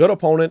against a good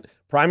opponent,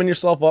 priming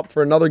yourself up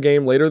for another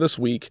game later this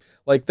week,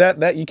 like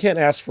that you can't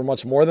ask for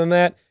much more than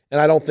that. And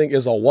I don't think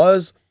Izzo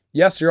was.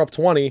 Yes, you're up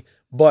 20,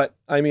 but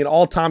I mean,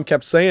 all Tom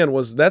kept saying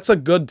was that's a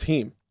good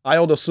team.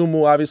 Ayo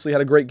Dosunmu obviously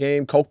had a great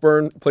game.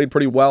 Cockburn played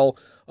pretty well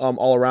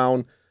all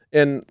around,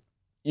 and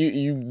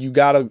You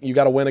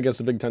gotta win against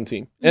a Big Ten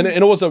team, and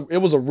it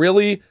was a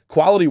really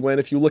quality win.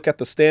 If you look at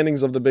the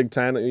standings of the Big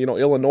Ten,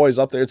 Illinois is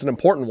up there. It's an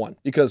important one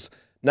because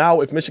now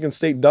if Michigan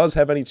State does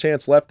have any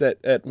chance left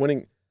at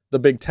winning the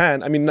Big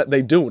Ten, I mean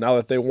they do now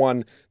that they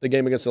won the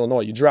game against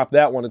Illinois. You drop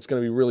that one, it's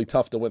going to be really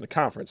tough to win the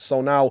conference.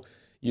 So now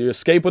you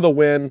escape with a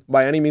win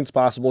by any means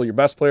possible. Your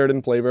best player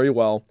didn't play very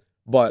well,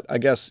 but I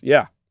guess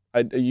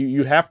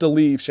you have to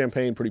leave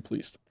Champaign pretty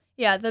pleased.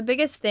 Yeah, the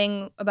biggest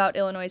thing about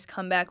Illinois'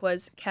 comeback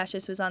was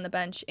Cassius was on the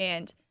bench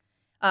and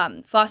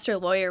Foster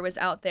Loyer was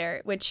out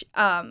there, which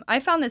I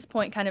found this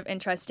point kind of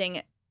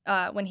interesting.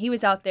 When he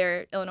was out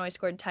there, Illinois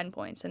scored 10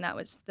 points, and that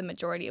was the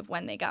majority of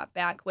when they got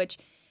back, which,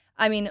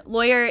 I mean,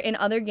 Loyer in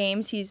other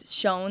games, he's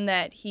shown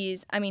that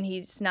he's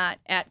not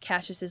at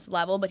Cassius's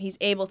level, but he's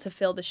able to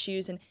fill the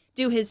shoes and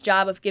do his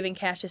job of giving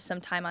Cassius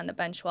some time on the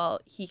bench while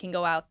he can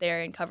go out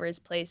there and cover his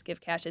place,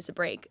 give Cassius a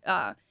break.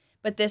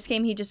 But this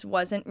game, he just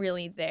wasn't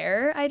really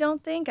there, I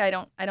don't think. I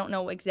don't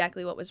know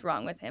exactly what was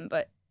wrong with him,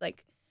 but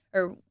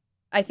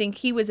I think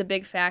he was a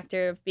big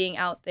factor of being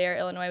out there.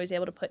 Illinois was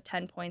able to put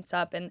 10 points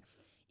up, and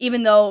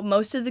even though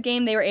most of the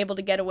game they were able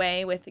to get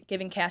away with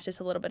giving Cassius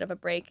a little bit of a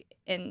break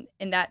in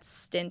that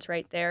stint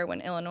right there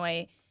when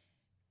Illinois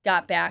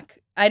got back.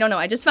 I don't know.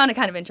 I just found it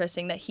kind of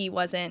interesting that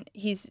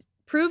he's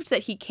proved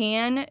that he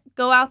can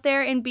go out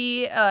there and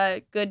be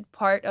a good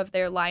part of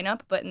their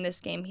lineup, but in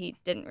this game he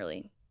didn't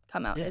really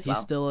come out as well.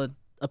 He's still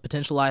a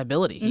potential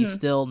liability. Mm-hmm. He's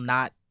still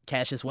not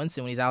Cassius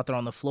Winston when he's out there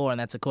on the floor, and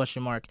that's a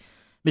question mark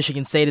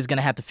Michigan State is going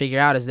to have to figure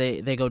out as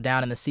they go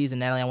down in the season.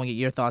 Natalie, I want to get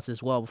your thoughts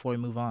as well before we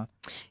move on.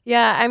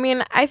 Yeah, I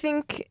mean, I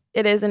think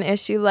it is an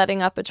issue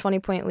letting up a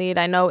 20-point lead.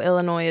 I know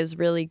Illinois is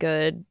really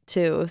good,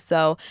 too.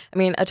 So, I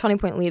mean, a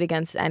 20-point lead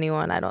against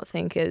anyone I don't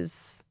think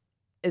is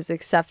is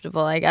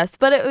acceptable, I guess.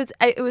 But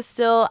it was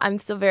still, I'm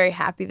still very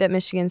happy that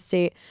Michigan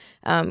State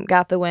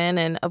got the win.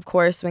 And of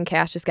course, when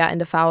Cassius got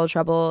into foul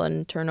trouble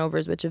and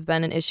turnovers, which have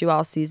been an issue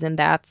all season,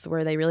 that's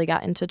where they really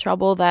got into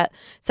trouble that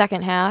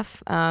second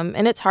half.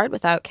 And it's hard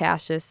without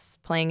Cassius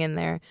playing in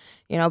there,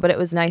 but it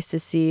was nice to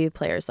see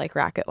players like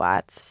Rocket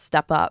Watts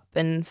step up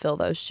and fill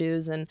those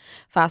shoes. And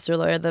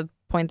Fosterloy, the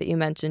point that you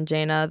mentioned,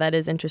 Jana, that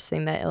is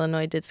interesting that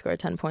Illinois did score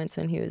 10 points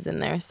when he was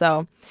in there.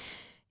 So,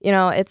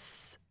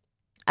 it's,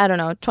 I don't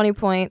know, 20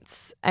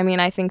 points. I mean,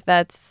 I think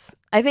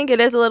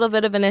it is a little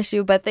bit of an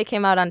issue, but they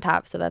came out on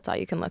top, so that's all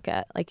you can look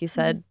at. Like you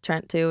said,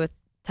 Trent too, with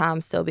Tom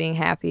still being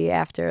happy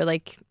after,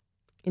 like,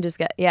 you just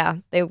get,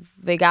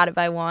 they got it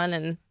by one,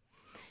 and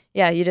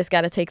you just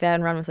got to take that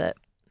and run with it.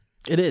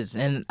 It is,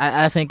 and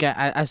I think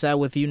I sat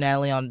with you,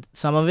 Natalie, on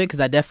some of it,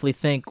 because I definitely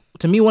think,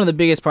 to me, one of the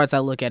biggest parts I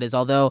look at is,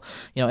 although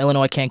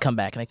Illinois can come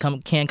back, and they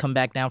can come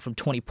back down from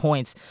 20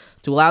 points,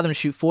 to allow them to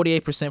shoot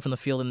 48% from the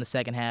field in the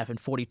second half and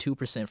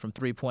 42% from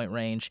three-point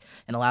range,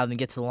 and allow them to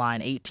get to the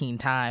line 18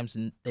 times,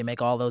 and they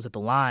make all those at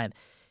the line.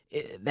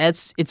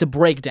 It's a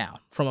breakdown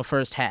from a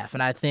first half,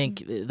 and I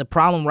think the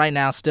problem right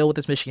now still with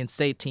this Michigan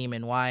State team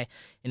and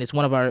it's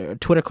one of our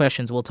Twitter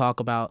questions we'll talk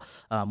about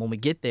when we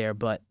get there,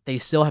 but they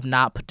still have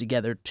not put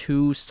together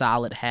two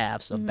solid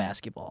halves of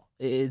basketball.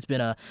 It's been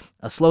a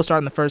slow start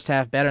in the first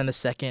half, better in the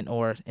second,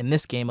 or in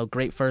this game, a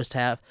great first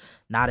half,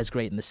 not as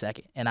great in the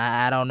second. And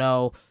I don't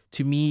know,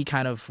 to me,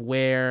 kind of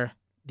where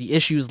the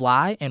issues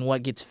lie and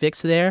what gets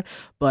fixed there,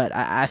 but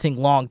I think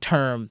long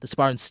term, the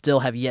Spartans still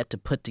have yet to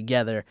put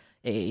together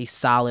a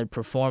solid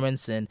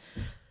performance, and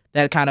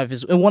that kind of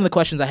is one of the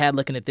questions I had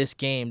looking at this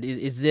game.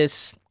 Is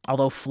this,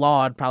 although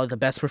flawed, probably the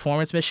best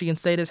performance Michigan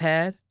State has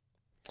had?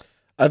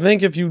 I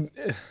think if you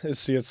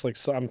see, it's like,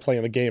 so I'm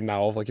playing the game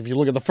now. Like, if you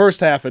look at the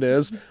first half, it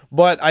is,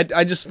 but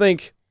I just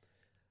think,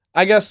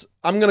 I guess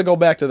I'm gonna go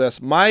back to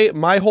this.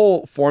 My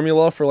whole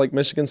formula for like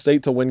Michigan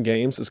State to win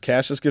games is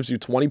Cassius gives you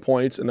 20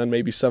 points and then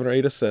maybe 7 or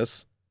 8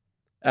 assists.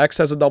 X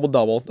has a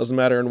double-double, doesn't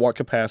matter in what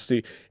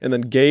capacity. And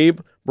then Gabe,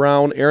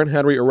 Brown, Aaron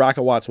Henry, or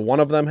Rocket Watts, one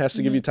of them has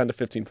to give you 10 to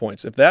 15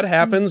 points. If that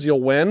happens,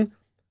 you'll win.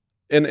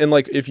 And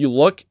like, if you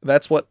look,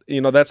 that's what,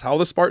 that's how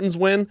the Spartans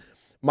win.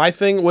 My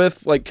thing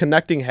with like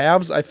connecting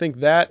halves, I think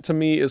that to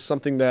me is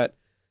something that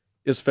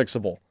is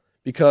fixable,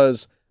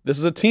 because this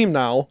is a team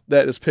now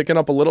that is picking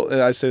up a little,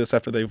 and I say this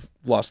after they've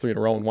lost 3 in a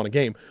row and won a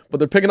game, but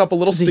they're picking up a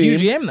little steam. It's a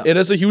huge game, though. It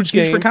is a huge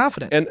game. For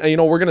confidence.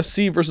 And we're going to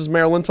see versus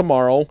Maryland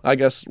tomorrow. I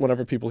guess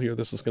whenever people hear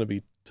this is going to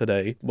be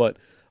today, but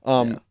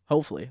hopefully.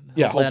 Hopefully.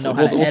 I know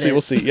how to edit.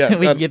 We'll see. Yeah.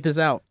 We can get this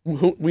out.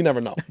 We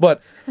never know.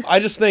 But I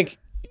just think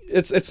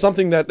it's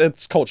something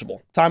that's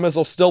coachable. Tom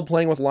Izzo still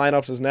playing with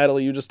lineups, as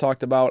Natalie, you just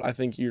talked about. I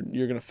think you're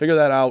going to figure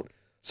that out.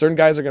 Certain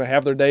guys are going to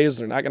have their days.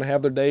 They're not going to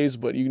have their days,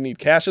 but you need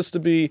Cassius to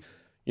be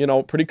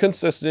pretty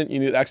consistent. You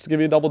need X to give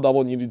you a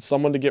double-double, and you need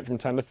someone to get from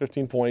 10 to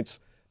 15 points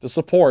to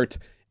support.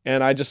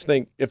 And I just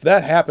think if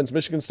that happens,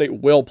 Michigan State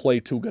will play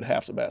 2 good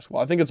halves of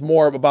basketball. I think it's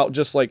more about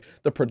just like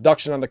the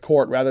production on the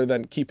court rather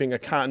than keeping a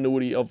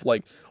continuity of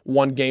like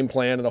one game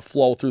plan and a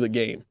flow through the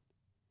game.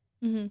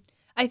 Mm-hmm.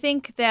 I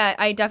think that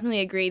I definitely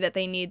agree that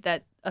they need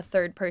a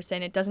third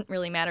person. It doesn't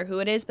really matter who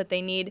it is, but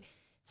they need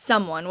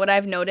someone. What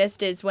I've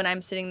noticed is when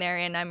I'm sitting there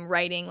and I'm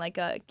writing like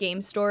a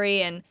game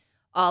story and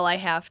all I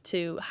have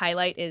to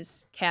highlight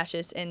is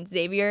Cassius and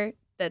Xavier,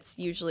 that's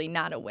usually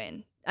not a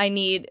win.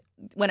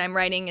 When I'm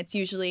writing, it's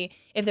usually,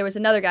 if there was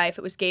another guy, if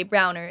it was Gabe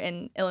Brown, or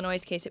in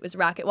Illinois' case, it was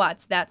Rocket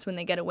Watts, that's when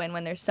they get a win,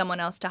 when there's someone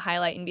else to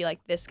highlight and be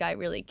like, this guy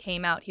really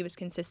came out, he was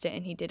consistent,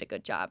 and he did a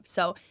good job.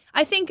 So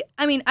I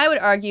would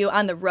argue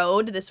on the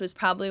road, this was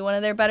probably one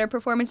of their better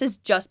performances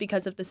just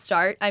because of the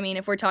start. I mean,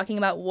 if we're talking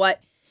about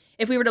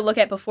if we were to look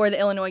at before the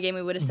Illinois game,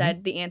 we would have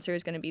said the answer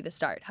is going to be the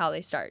start, how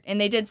they start.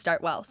 And they did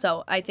start well.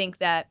 So I think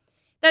that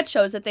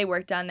shows that they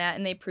worked on that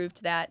and they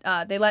proved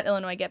that. They let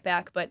Illinois get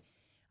back, but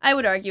I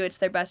would argue it's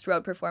their best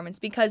road performance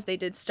because they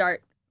did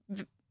start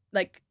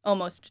like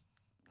almost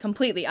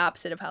completely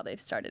opposite of how they've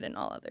started in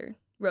all other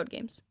road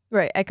games.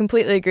 Right. I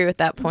completely agree with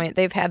that point.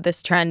 They've had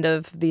this trend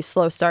of these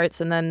slow starts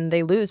and then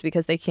they lose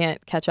because they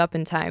can't catch up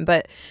in time.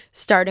 But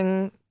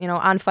starting,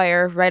 on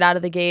fire right out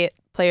of the gate,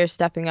 players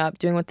stepping up,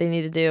 doing what they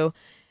need to do,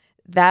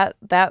 that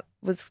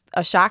was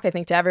a shock, I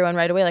think, to everyone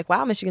right away. Like,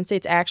 wow, Michigan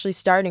State's actually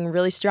starting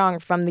really strong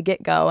from the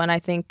get-go. And I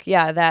think,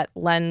 that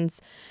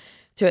lends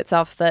to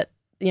itself that,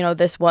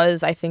 this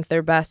was, I think,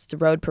 their best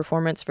road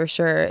performance for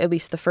sure, at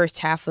least the first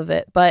half of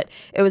it. But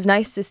it was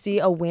nice to see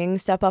a wing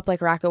step up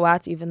like Rocket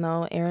Watts, even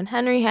though Aaron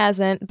Henry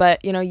hasn't.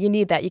 But, you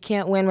need that. You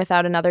can't win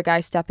without another guy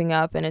stepping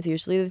up. And it's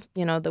usually,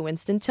 the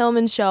Winston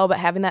Tillman show. But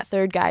having that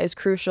third guy is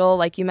crucial.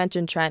 Like you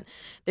mentioned, Trent,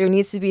 there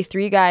needs to be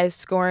 3 guys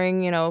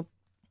scoring,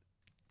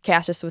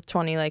 Cassius with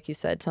 20, like you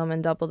said,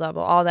 Tillman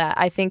double-double, all that.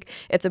 I think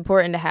it's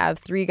important to have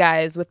 3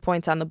 guys with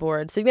points on the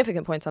board,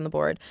 significant points on the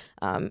board,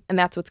 and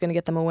that's what's going to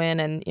get them a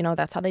win, and,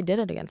 that's how they did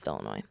it against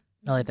Illinois.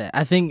 I like that.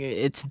 I think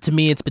it's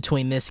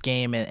between this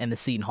game and the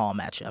Seton Hall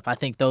matchup. I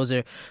think those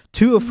are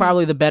 2 of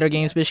probably the better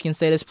games Michigan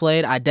State has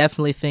played. I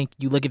definitely think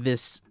you look at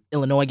this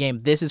Illinois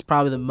game, this is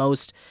probably the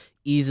most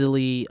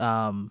easily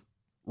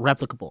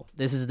replicable.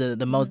 This is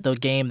the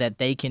game that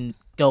they can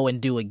go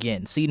and do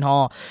again. Seton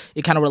Hall,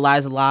 it kind of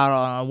relies a lot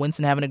on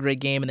Winston having a great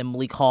game and then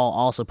Malik Hall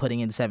also putting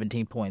in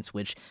 17 points,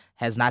 which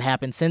has not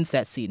happened since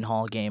that Seton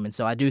Hall game. And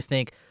so I do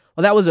think,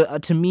 well, that was,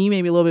 to me,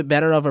 maybe a little bit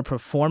better of a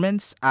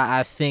performance.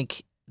 I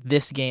think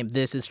this game,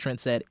 this, as Trent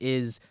said,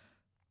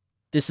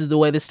 this is the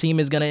way this team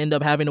is going to end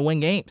up having to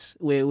win games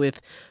with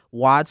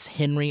Watts,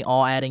 Henry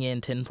all adding in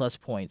 10-plus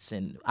points.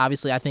 And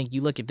obviously, I think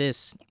you look at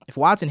this, if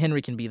Watts and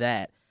Henry can be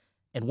that,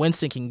 and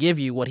Winston can give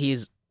you what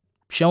he's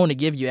shown to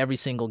give you every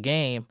single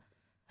game,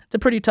 it's a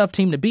pretty tough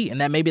team to beat. And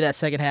that maybe that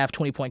second half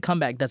 20-point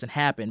comeback doesn't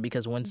happen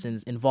because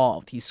Winston's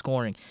involved. He's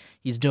scoring.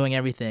 He's doing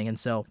everything. And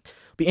so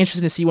it'll be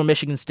interesting to see where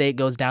Michigan State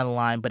goes down the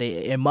line. But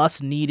it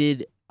must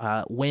needed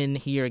win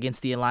here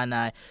against the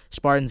Illini.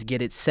 Spartans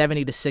get it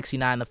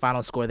 70-69, the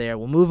final score there.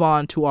 We'll move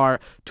on to our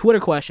Twitter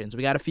questions.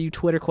 We got a few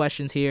Twitter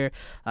questions here.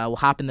 We'll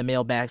hop in the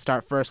mailbag.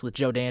 Start first with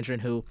Joe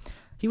Dandrin, who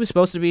he was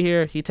supposed to be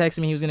here. He texted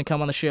me he was going to come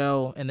on the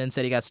show and then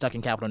said he got stuck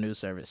in Capitol News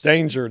Service.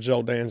 Danger,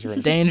 Joe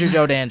Dandrin. Danger,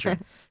 Joe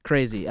Dandrin.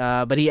 Crazy.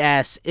 But he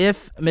asks,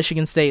 if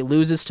Michigan State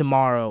loses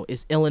tomorrow,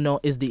 is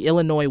the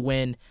Illinois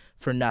win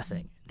for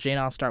nothing? Jane,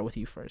 I'll start with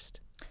you first.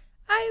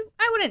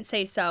 I wouldn't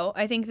say so.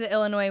 I think the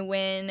Illinois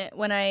win,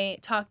 when I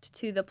talked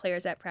to the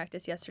players at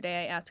practice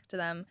yesterday, I asked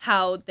them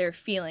how they're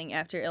feeling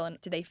after Illinois.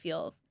 Do they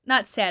feel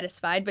not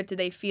satisfied, but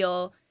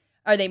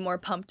are they more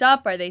pumped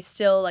up? Are they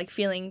still like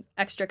feeling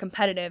extra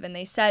competitive? And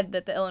they said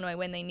that the Illinois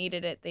win, they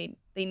needed it.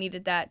 They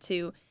needed that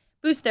to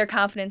boost their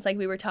confidence like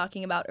we were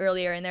talking about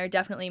earlier, and they're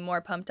definitely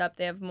more pumped up.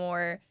 They have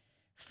more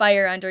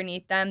fire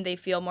underneath them. They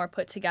feel more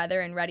put together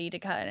and ready to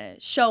kind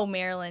of show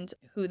Maryland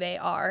who they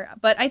are.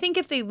 But I think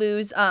if they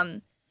lose,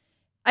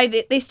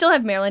 they still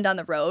have Maryland on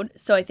the road,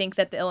 so I think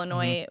that the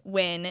Illinois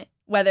win,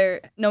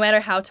 no matter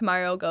how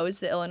tomorrow goes,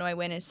 the Illinois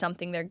win is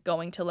something they're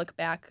going to look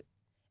back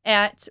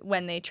at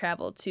when they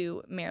travel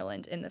to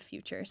Maryland in the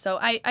future. So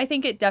I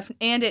think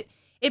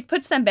it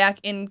puts them back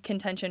in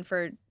contention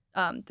for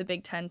the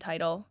Big Ten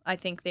title. I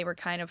think they were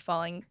kind of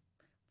falling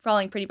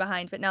pretty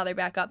behind, but now they're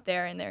back up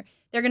there, and they're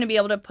going to be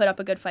able to put up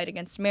a good fight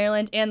against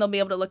Maryland, and they'll be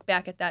able to look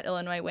back at that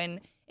Illinois win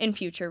in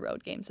future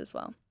road games as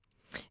well.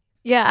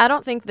 Yeah, I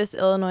don't think this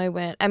Illinois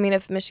win,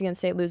 if Michigan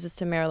State loses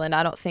to Maryland,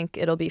 I don't think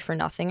it'll be for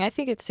nothing. I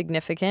think it's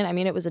significant.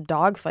 It was a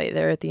dogfight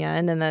there at the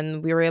end, and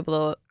then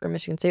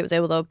Michigan State was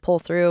able to pull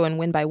through and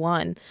win by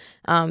one.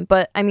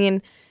 But,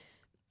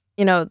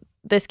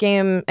 this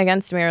game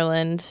against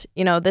Maryland,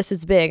 this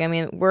is big.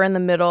 We're in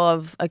the middle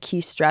of a key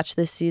stretch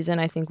this season.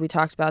 I think we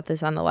talked about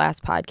this on the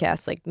last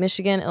podcast. Like,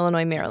 Michigan,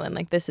 Illinois, Maryland.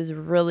 Like, this is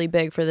really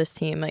big for this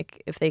team.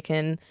 Like, if they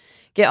can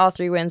get all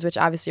three wins, which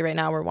obviously right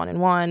now we're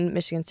 1-1.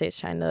 Michigan State's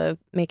trying to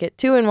make it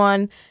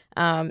 2-1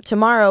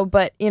 tomorrow.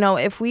 But,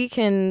 if we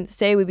can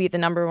say we beat the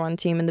number one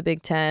team in the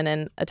Big Ten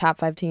and a top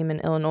 5 team in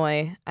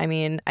Illinois,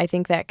 I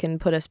think that can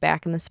put us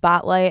back in the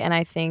spotlight. And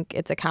I think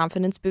it's a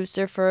confidence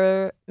booster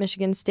for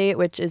Michigan State,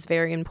 which is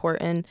very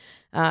important.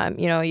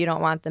 You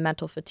don't want the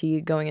mental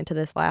fatigue going into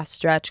this last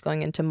stretch,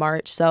 going into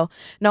March. So,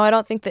 no, I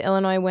don't think the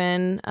Illinois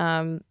win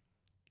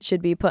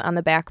should be put on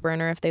the back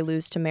burner if they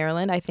lose to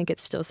Maryland. I think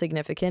it's still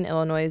significant.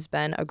 Illinois has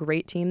been a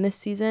great team this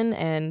season,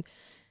 and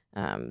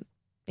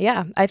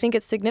I think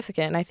it's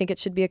significant, and I think it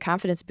should be a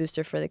confidence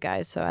booster for the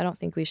guys, so I don't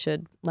think we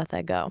should let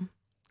that go.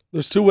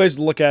 There's two ways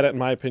to look at it, in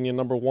my opinion.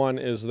 Number one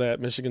is that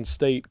Michigan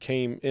State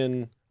came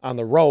in on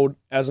the road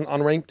as an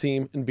unranked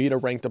team and beat a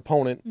ranked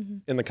opponent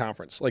in the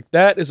conference. Like,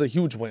 that is a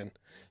huge win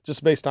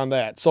just based on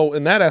that. So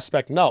in that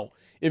aspect, no.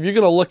 If you're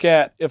going to look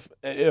at if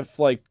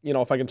I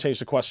can change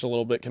the question a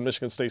little bit, can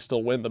Michigan State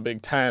still win the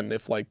Big Ten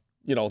if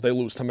they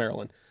lose to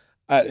Maryland?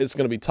 It's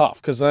going to be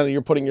tough because then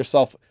you're putting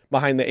yourself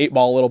behind the 8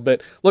 ball a little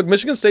bit. Look,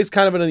 Michigan State's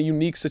kind of in a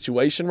unique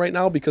situation right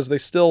now because they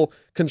still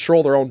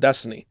control their own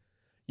destiny.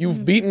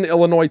 You've beaten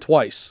Illinois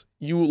twice.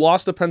 You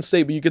lost to Penn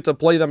State, but you get to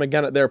play them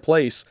again at their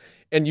place,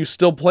 and you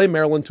still play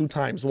Maryland 2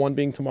 times, one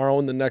being tomorrow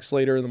and the next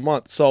later in the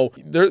month. So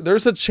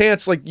there's a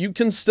chance you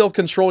can still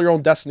control your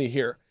own destiny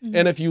here.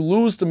 And if you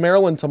lose to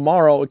Maryland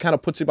tomorrow, it kind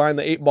of puts you behind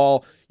the 8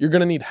 ball. You're going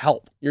to need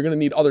help. You're going to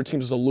need other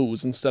teams to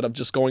lose instead of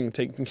just going and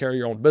taking care of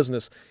your own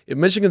business. If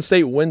Michigan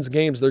State wins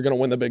games, they're going to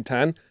win the Big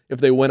Ten.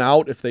 If they win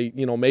out, if they,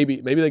 maybe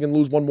they can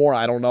lose one more.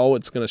 I don't know.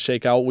 It's going to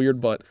shake out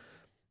weird, but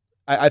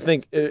I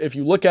think if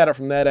you look at it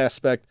from that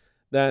aspect,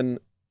 then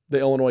the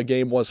Illinois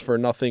game was for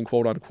nothing,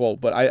 quote unquote.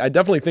 But I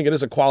definitely think it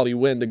is a quality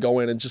win to go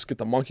in and just get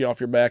the monkey off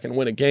your back and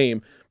win a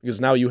game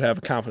because now you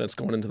have confidence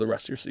going into the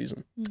rest of your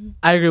season.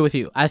 I agree with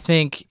you. I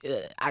think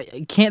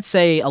I can't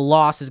say a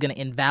loss is going to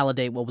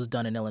invalidate what was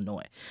done in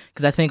Illinois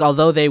because I think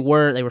although they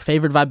were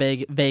favored by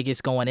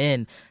Vegas going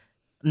in,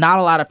 not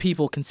a lot of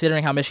people,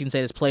 considering how Michigan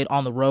State has played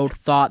on the road,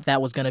 thought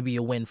that was going to be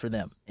a win for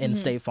them in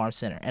State Farm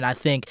Center. And I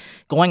think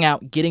going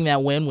out, getting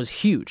that win was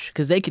huge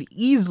because they could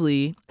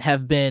easily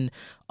have been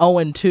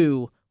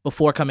 0-2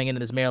 before coming into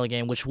this Maryland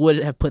game, which would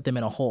have put them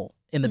in a hole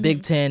in the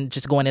Big Ten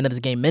just going into this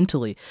game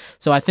mentally.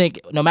 So I think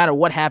no matter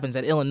what happens,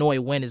 that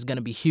Illinois win is going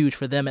to be huge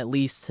for them at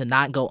least to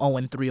not go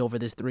 0-3 over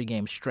this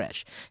 3-game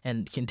stretch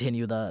and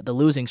continue the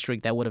losing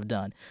streak that would have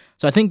done.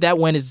 So I think that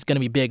win is going to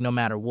be big no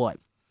matter what.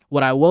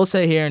 What I will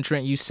say here, and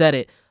Trent, you said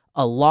it,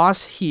 a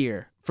loss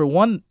here, for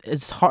one,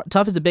 as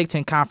tough as the Big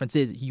Ten Conference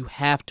is, you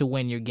have to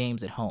win your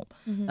games at home.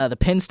 The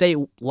Penn State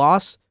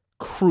loss,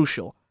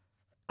 crucial.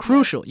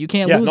 You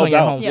can't lose no on your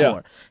doubt. home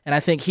floor. And I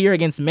think here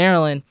against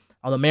Maryland,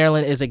 although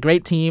Maryland is a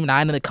great team,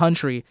 9 in the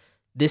country,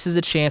 this is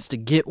a chance to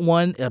get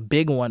a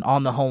big one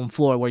on the home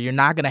floor where you're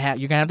gonna have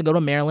to go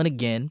to Maryland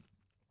again,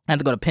 have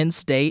to go to Penn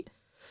State,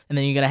 and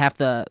then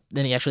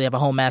then you actually have a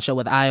home matchup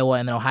with Iowa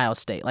and then Ohio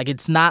State. Like,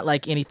 it's not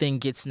like anything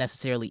gets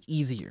necessarily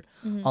easier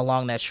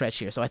along that stretch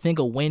here. So I think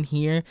a win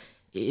here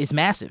is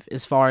massive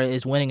as far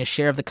as winning a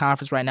share of the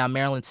conference. Right now,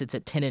 Maryland sits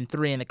at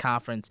 10-3 in the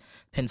conference.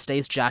 Penn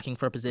State's jockeying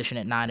for a position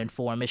at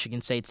 9-4. Michigan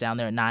State's down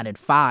there at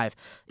 9-5.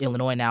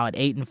 Illinois now at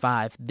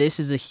 8-5. This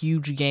is a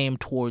huge game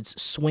towards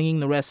swinging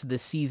the rest of the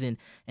season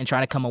and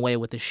trying to come away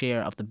with a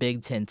share of the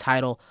Big Ten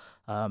title.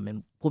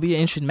 And will be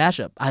an interesting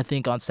matchup, I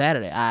think, on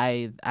Saturday.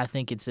 I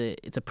think it's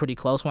a pretty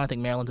close one. I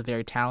think Maryland's a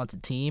very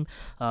talented team,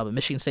 but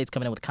Michigan State's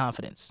coming in with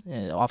confidence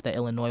off that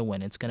Illinois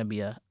win. It's going to be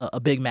a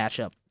big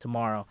matchup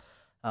tomorrow.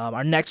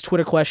 Our next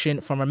Twitter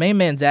question from our main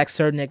man, Zach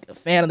Serdnick, a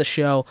fan of the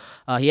show.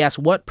 He asked,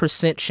 what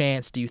 %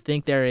 chance do you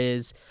think there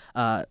is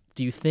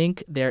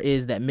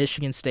that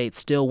Michigan State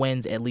still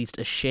wins at least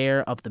a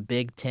share of the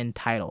Big Ten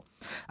title?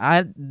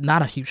 I'm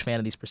not a huge fan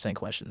of these %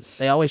 questions.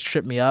 They always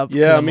trip me up.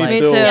 Yeah, I'm me like,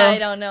 too. Yeah, I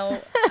don't know.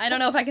 I don't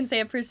know if I can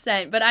say a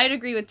 %, but I'd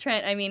agree with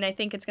Trent. I mean, I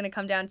think it's going to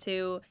come down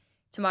to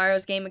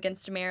tomorrow's game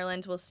against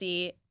Maryland. We'll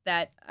see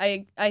that.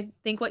 I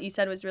think what you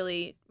said was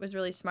really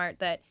smart,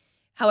 that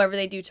however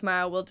they do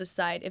tomorrow will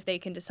decide if they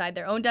can decide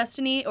their own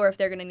destiny or if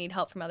they're going to need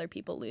help from other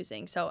people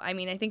losing. So, I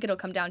mean, I think it'll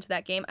come down to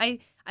that game.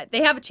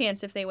 They have a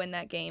chance if they win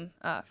that game,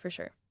 for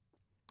sure.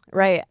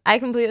 Right. I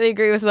completely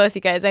agree with both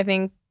you guys. I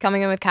think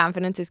coming in with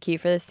confidence is key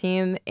for this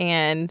team.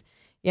 And,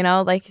 you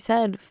know, like you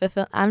said,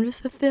 I'm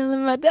just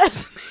fulfilling my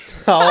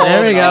destiny. Oh,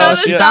 there we go.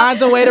 shit. She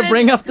finds a way to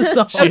bring up the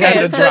song. She had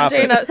to so drop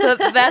it. Jana, so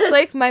that's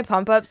like my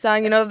pump up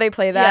song. You know, they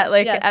play that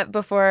Yes.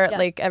 before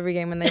like every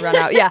game when they run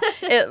out. Yeah,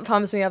 it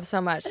pumps me up so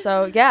much.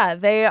 So yeah,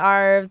 they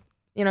are,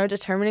 you know,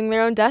 determining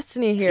their own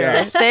destiny here.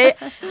 Yes.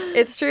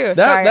 It's true.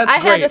 Sorry, that's I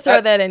had to great.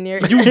 throw that in here.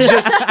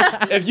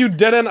 If you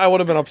didn't, I would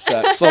have been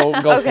upset. So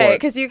go for Okay,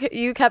 it. because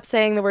you kept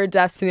saying the word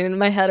destiny in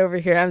my head over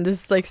here. I'm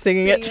just like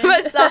singing it to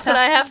myself, and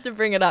I have to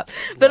bring it up.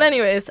 But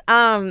anyways,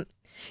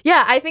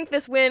 yeah, I think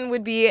this win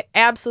would be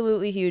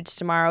absolutely huge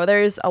tomorrow.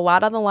 There's a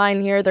lot on the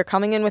line here. They're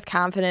coming in with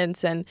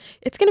confidence, and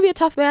it's going to be a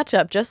tough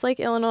matchup, just like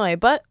Illinois.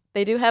 But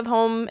they do have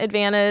home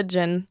advantage,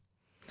 and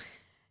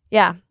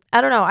yeah,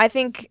 I don't know. I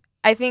think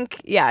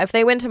yeah, if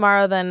they win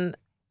tomorrow, then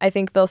I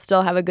think they'll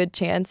still have a good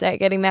chance at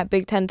getting that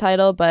Big Ten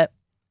title. But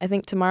I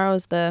think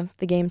tomorrow's the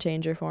game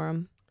changer for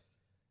them.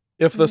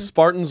 If the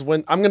Spartans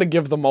win, I'm going to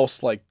give the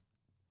most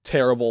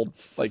terrible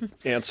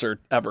answer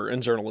ever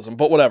in journalism,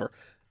 but whatever.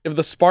 If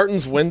the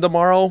Spartans win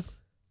tomorrow,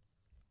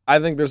 I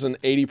think there's an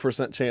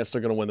 80% chance they're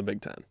going to win the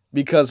Big Ten.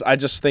 Because I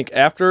just think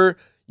after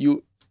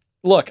you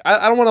look,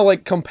 I don't want to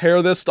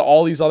compare this to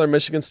all these other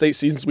Michigan State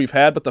seasons we've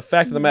had, but the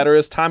fact of the matter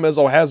is Tom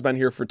Izzo has been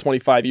here for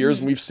 25 years,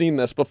 and we've seen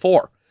this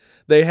before.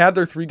 They had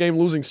their 3-game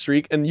losing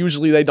streak, and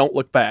usually they don't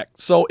look back.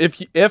 So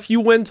if you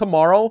win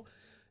tomorrow,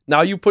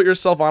 now you put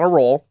yourself on a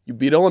roll. You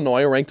beat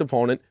Illinois, a ranked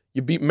opponent.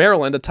 You beat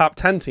Maryland, a top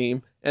 10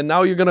 team, and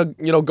now you're going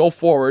to go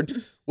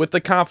forward with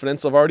the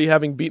confidence of already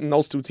having beaten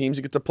those two teams.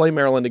 You get to play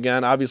Maryland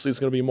again. Obviously, it's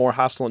going to be a more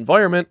hostile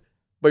environment,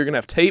 but you're going to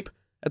have tape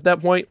at that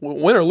point.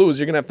 Win or lose,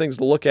 you're going to have things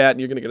to look at, and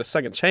you're going to get a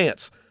second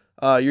chance.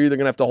 You're either going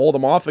to have to hold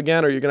them off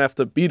again or you're going to have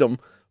to beat them.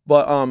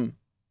 But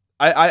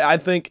I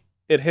think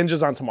it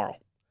hinges on tomorrow.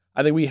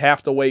 I think we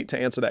have to wait to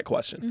answer that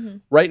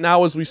question. Right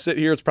now, as we sit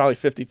here, it's probably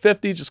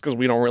 50-50 just because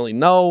we don't really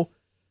know.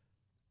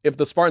 If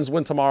the Spartans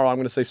win tomorrow, I'm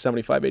going to say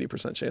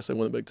 75-80% chance they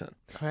win the Big Ten.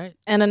 All right.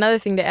 And another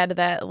thing to add to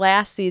that,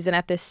 last season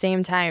at this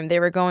same time,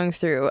 they were going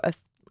through a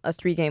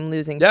 3-game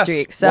losing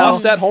streak. So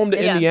lost at home to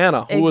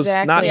Indiana, who was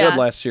not good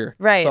last year.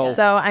 Right.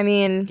 So I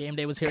mean, Game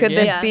day was here could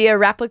again. this be a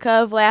replica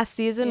of last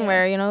season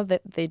where, you know,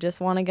 that they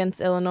just won against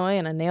Illinois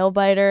and a nail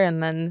biter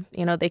and then,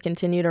 you know, they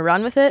continue to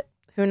run with it?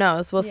 Who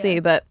knows? We'll see.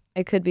 But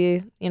it could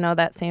be, you know,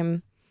 that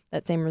same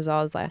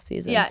result as last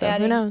season. Yeah, so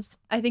who knows?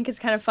 I think it's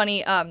kind of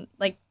funny.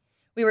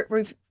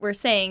 We're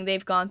saying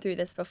they've gone through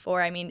this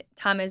before. I mean,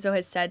 Tom Izzo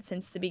has said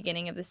since the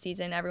beginning of the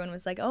season, everyone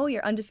was like, "Oh,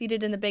 you're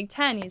undefeated in the Big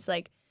Ten." He's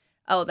like,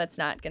 "Oh, that's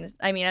not gonna."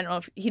 I mean, I don't know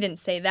if he didn't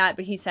say that,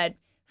 but he said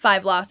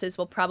 5 losses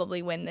will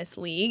probably win this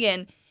league.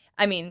 And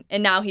I mean,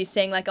 and now he's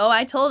saying like, "Oh,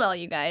 I told all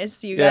you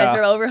guys. You guys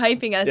are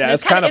overhyping us." Yeah, and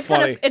it's kind of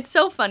funny. It's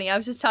so funny. I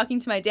was just talking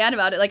to my dad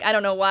about it. Like, I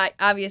don't know why.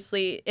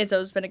 Obviously,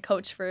 Izzo's been a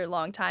coach for a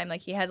long time.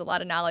 Like, he has a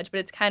lot of knowledge, but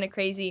it's kind of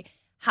crazy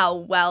how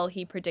well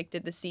he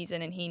predicted the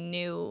season, and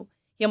he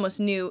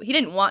almost knew he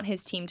didn't want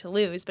his team to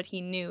lose, but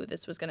he knew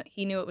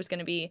it was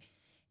gonna be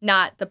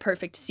not the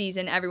perfect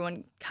season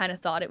everyone kind of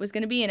thought it was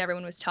gonna be, and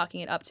everyone was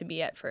talking it up to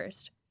be at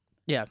first.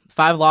 Yeah,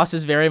 5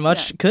 losses very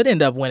much could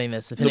end up winning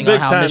this, depending Big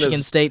on how Ten Michigan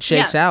is- State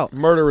shakes out.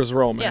 Murderer's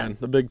row, man. Yeah.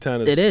 The Big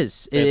Ten is. It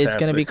is. It's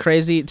going to be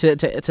crazy.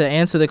 To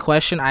answer the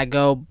question, I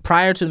go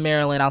prior to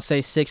Maryland, I'll say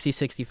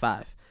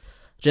 60-65.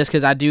 just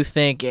because I do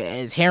think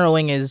as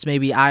harrowing as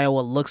maybe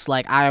Iowa looks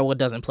like, Iowa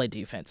doesn't play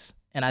defense.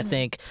 And I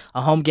think a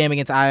home game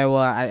against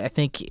Iowa, I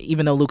think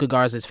even though Luka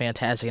Garza is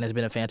fantastic and has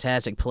been a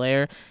fantastic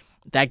player,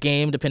 that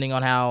game, depending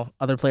on how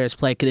other players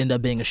play, could end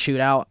up being a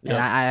shootout. Yep.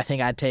 And I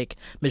think I'd take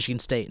Michigan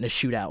State in a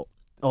shootout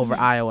over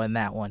Iowa in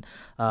that one.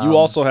 You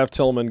also have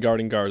Tillman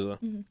guarding Garza.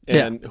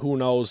 And who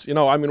knows? We're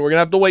going to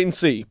have to wait and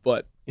see.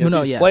 But if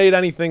he's played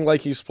anything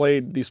like he's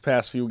played these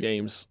past few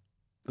games,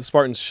 the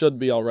Spartans should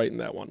be all right in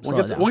that one. We'll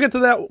get to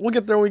that. We'll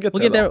get there when we get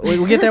there.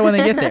 We'll get there when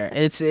they get there.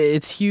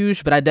 It's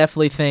huge, but I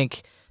definitely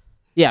think,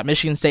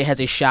 Michigan State has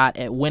a shot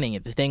at winning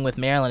it. The thing with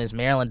Maryland is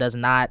Maryland does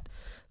not.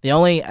 The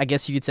only, I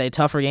guess you could say,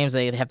 tougher games,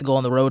 they have to go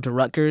on the road to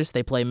Rutgers.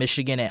 They play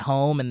Michigan at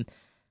home, and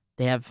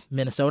they have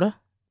Minnesota.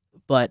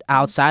 But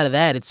outside of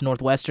that, it's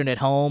Northwestern at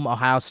home,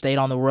 Ohio State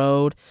on the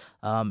road,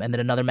 and then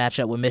another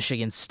matchup with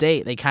Michigan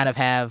State. They kind of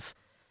have,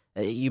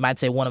 you might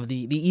say, one of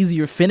the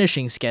easier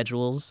finishing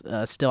schedules.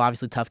 Still,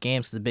 obviously, tough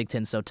games because the Big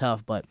Ten's so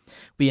tough, but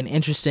be an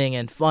interesting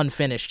and fun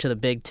finish to the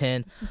Big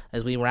Ten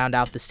as we round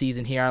out the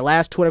season here. Our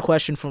last Twitter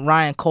question from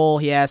Ryan Cole.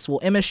 He asks, will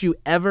MSU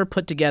ever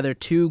put together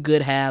 2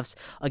 good halves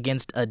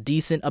against a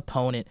decent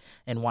opponent,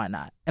 and why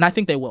not? And I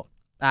think they will.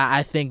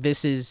 I think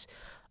this is,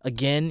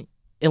 again,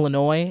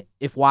 Illinois.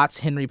 If Watts,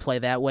 Henry play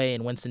that way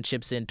and Winston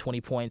chips in 20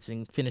 points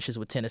and finishes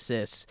with 10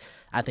 assists,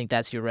 I think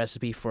that's your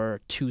recipe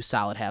for 2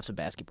 solid halves of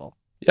basketball.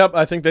 Yep,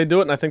 I think they do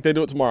it, and I think they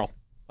do it tomorrow.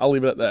 I'll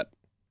leave it at that.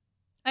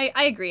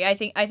 I agree. I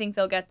think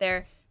they'll get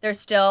there. They're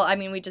still,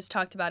 we just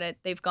talked about it.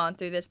 They've gone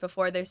through this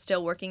before. They're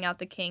still working out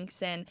the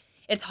kinks, and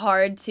it's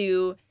hard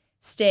to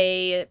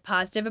stay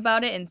positive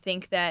about it and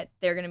think that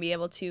they're going to be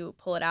able to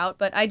pull it out.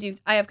 But I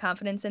have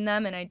confidence in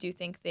them, and I do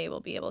think they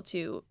will be able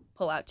to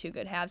pull out 2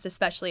 good halves,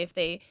 especially if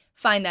they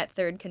find that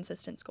third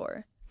consistent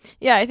scorer.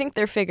 Yeah, I think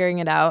they're figuring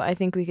it out. I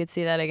think we could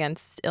see that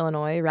against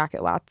Illinois.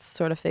 Rocket Watts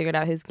sort of figured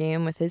out his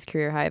game with his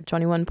career high of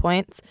 21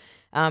 points.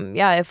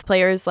 If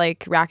players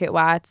like Rocket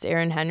Watts,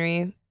 Aaron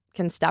Henry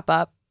can step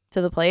up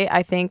to the plate,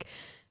 I think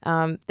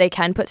they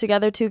can put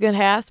together 2 good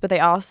halves, but they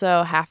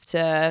also have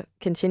to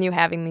continue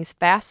having these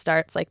fast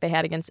starts like they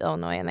had against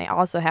Illinois, and they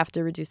also have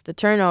to reduce the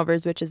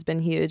turnovers, which has been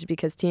huge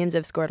because teams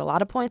have scored a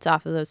lot of points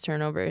off of those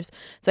turnovers.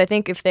 So I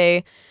think if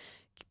they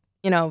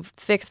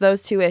fix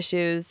those 2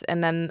 issues,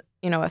 and then,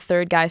 a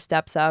third guy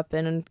steps up,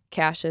 and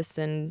Cassius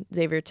and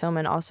Xavier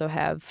Tillman also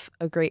have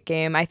a great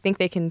game, I think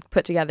they can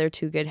put together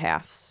 2 good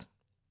halves.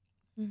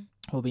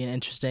 Will be an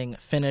interesting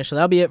finish. So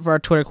that'll be it for our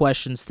Twitter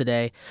questions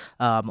today.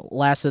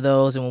 Last of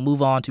those, and we'll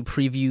move on to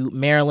preview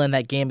Maryland,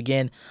 that game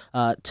again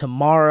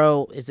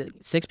tomorrow. Is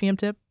it 6 p.m.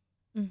 tip?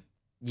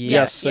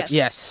 Yes.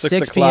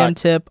 6 p.m.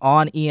 tip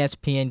on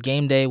ESPN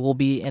Game Day. We'll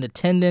be in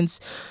attendance.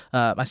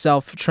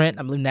 Myself, Trent,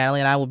 I believe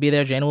Natalie and I will be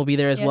there. Jana will be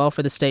there as well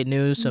for the state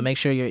news. So make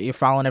sure you're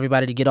following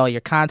everybody to get all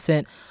your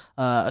content.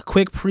 A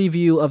quick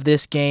preview of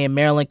this game.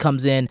 Maryland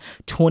comes in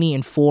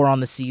 20-4 on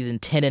the season,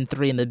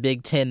 10-3 in the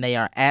Big Ten. They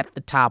are at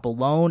the top of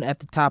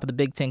the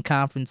Big Ten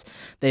Conference.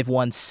 They've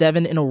won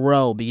 7 in a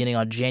row beginning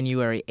on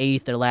January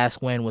 8th. Their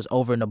last win was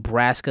over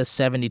Nebraska,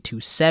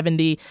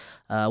 72-70.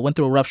 Went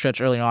through a rough stretch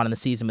earlier on in the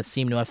season, but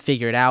seemed to have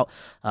figured out,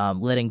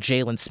 letting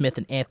Jalen Smith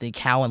and Anthony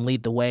Cowan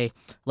lead the way.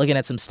 Looking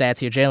at some stats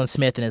here, Jalen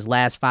Smith in his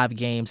last 5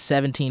 games,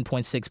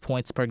 17.6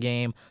 points per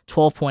game,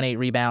 12.8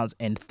 rebounds,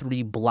 and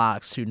 3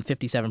 blocks, shooting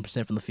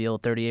 57% from the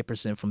field,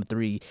 38% from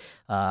 3.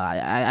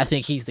 I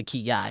think he's the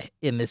key guy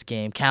in this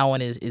game.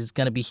 Cowan is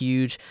going to be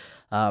huge.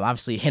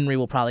 Obviously, Henry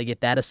will probably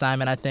get that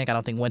assignment, I think. I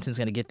don't think Winston's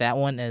going to get that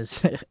one,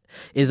 as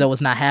Izzo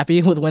was not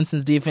happy with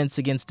Winston's defense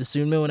against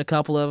DeSumo in a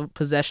couple of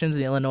possessions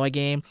in the Illinois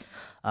game.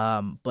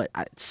 But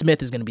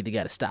Smith is going to be the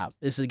guy to stop.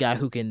 This is a guy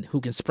who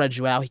can spread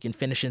you out. He can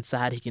finish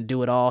inside. He can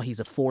do it all. He's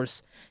a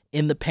force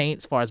in the paint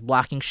as far as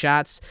blocking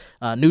shots.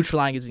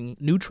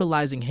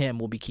 Neutralizing him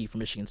will be key for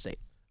Michigan State.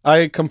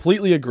 I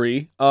completely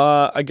agree.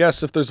 I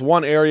guess if there's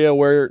one area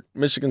where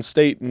Michigan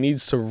State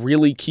needs to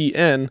really key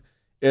in,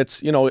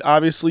 it's,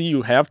 obviously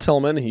you have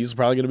Tillman. He's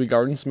probably going to be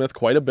guarding Smith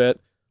quite a bit.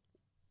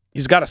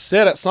 He's got to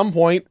sit at some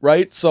point,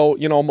 right? So,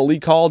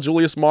 Malik Hall,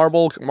 Julius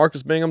Marble,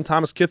 Marcus Bingham,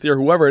 Thomas Kithier,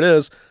 whoever it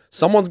is,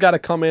 someone's got to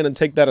come in and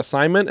take that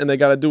assignment, and they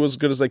got to do as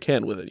good as they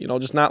can with it.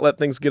 Just not let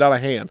things get out of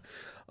hand.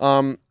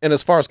 And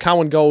as far as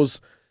Cowan goes,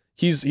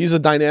 he's a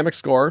dynamic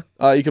scorer.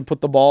 He can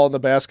put the ball in the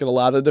basket a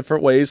lot of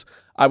different ways.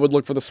 I would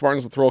look for the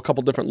Spartans to throw a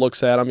couple different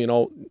looks at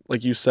him.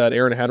 Like you said,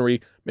 Aaron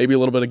Henry, maybe a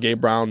little bit of Gabe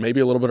Brown,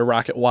 maybe a little bit of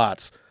Rocket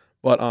Watts.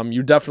 But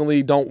you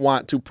definitely don't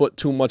want to put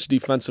too much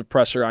defensive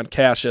pressure on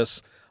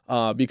Cassius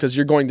because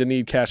you're going to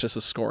need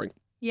Cassius' scoring.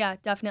 Yeah,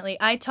 definitely.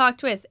 I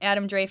talked with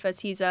Adam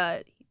Dreyfus. He's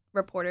a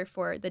reporter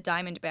for the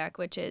Diamondback,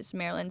 which is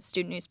Maryland's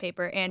student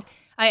newspaper. And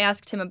I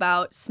asked him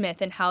about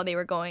Smith and how they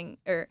were going,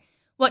 or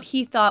what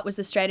he thought was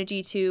the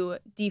strategy to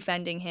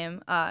defending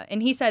him.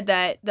 And he said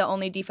that the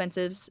only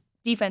defenses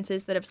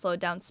that have slowed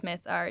down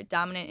Smith are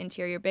dominant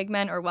interior big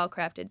men or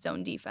well-crafted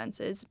zone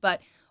defenses. But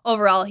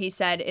overall, he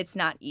said it's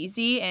not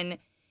easy, and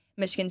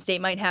Michigan State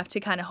might have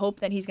to kind of hope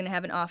that he's going to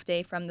have an off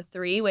day from the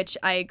 3, which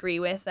I agree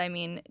with. I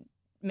mean,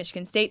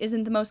 Michigan State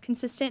isn't the most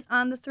consistent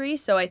on the 3,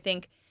 so I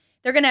think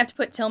they're going to have to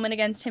put Tillman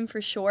against him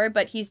for sure,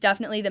 but he's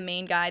definitely the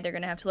main guy they're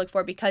going to have to look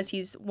for because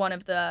he's one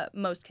of the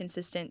most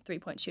consistent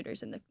three-point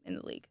shooters in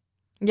the league.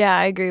 Yeah,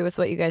 I agree with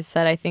what you guys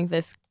said. I think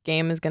this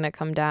game is going to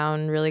come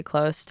down really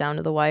close, down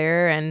to the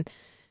wire. And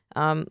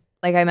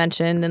like I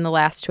mentioned in the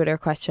last Twitter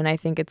question, I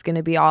think it's going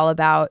to be all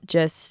about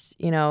just,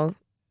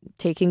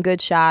 taking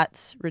good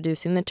shots,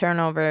 reducing the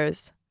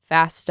turnovers,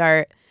 fast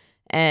start,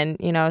 and,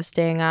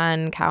 staying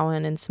on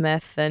Cowan and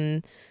Smith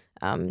and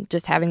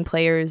just having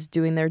players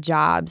doing their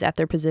jobs at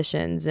their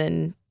positions.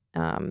 And,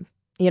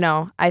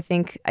 I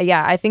think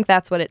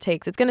that's what it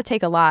takes. It's going to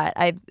take a lot.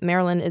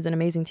 Maryland is an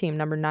amazing team,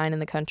 number 9 in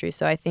the country.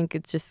 So I think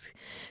it's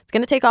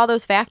going to take all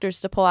those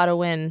factors to pull out a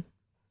win.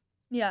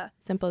 Yeah.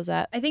 Simple as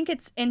that. I think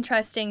it's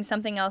interesting.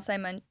 Something else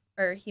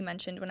he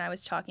mentioned when I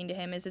was talking to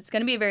him is it's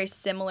going to be a very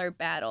similar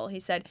battle. He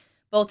said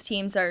both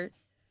teams they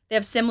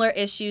have similar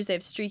issues. They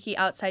have streaky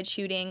outside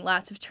shooting,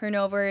 lots of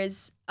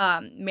turnovers.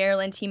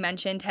 Maryland, he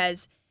mentioned,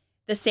 has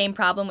the same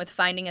problem with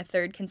finding a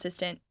third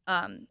consistent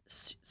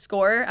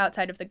scorer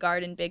outside of the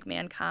guard and big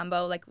man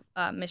combo like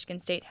Michigan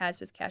State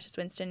has with Cassius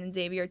Winston and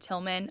Xavier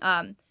Tillman.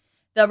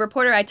 The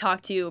reporter I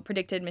talked to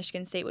predicted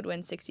Michigan State would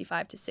win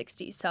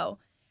 65-60. So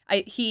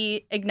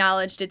he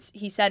acknowledged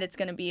he said it's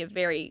going to be a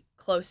very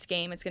close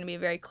game. It's going to be a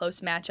very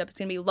close matchup. It's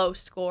going to be low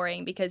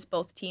scoring because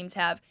both teams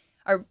have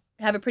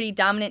a pretty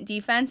dominant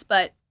defense,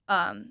 but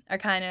are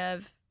kind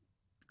of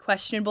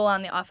questionable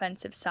on the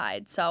offensive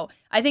side. So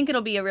I think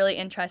it'll be a really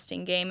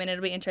interesting game, and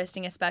it'll be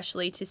interesting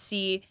especially to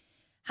see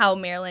how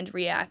Maryland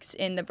reacts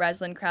in the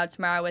Breslin crowd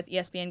tomorrow with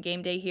ESPN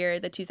Game Day here.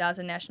 The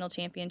 2000 National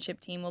Championship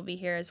team will be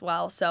here as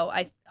well. So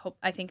I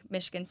think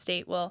Michigan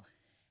State will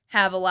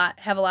have a lot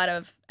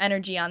of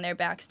energy on their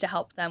backs to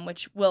help them,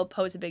 which will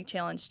pose a big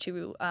challenge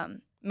to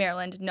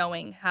Maryland,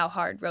 knowing how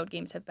hard road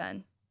games have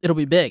been. It'll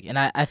be big, and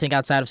I think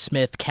outside of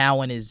Smith,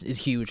 Cowan is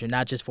huge, and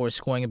not just for his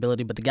scoring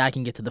ability, but the guy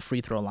can get to the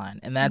free throw line,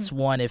 and that's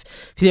one, if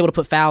he's able to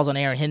put fouls on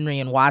Aaron Henry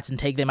and Watson,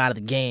 take them out of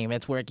the game,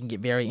 that's where it can get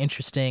very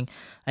interesting.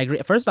 I agree.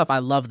 First off, I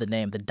love the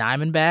name. The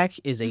Diamondback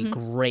is a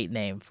great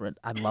name for it.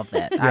 I love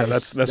that. Yeah,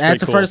 that's the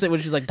pretty cool. first thing,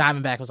 which is like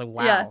Diamondback. I was like,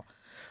 wow.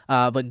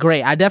 Yeah. But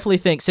great. I definitely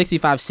think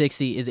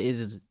 65-60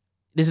 is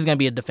this is going to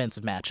be a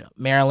defensive matchup.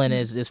 Maryland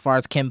is, as far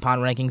as Ken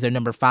Pond rankings, they're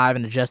number 5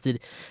 in adjusted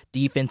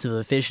defensive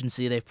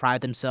efficiency. They've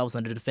prided themselves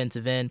on the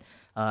defensive end.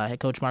 Head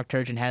coach Mark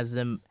Turgeon has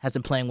them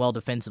playing well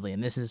defensively,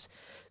 and it's going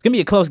to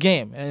be a close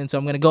game. And so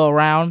I'm going to go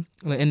around.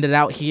 I'm going to end it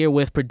out here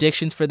with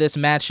predictions for this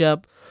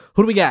matchup.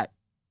 Who do we got?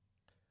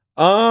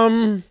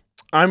 I'm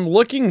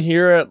looking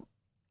here at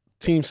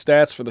team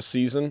stats for the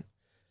season.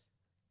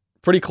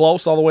 Pretty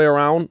close all the way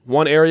around.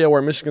 One area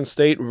where Michigan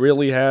State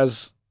really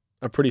has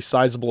a pretty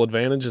sizable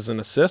advantage is in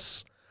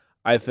assists.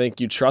 I think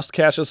you trust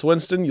Cassius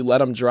Winston. You let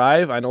him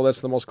drive. I know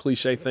that's the most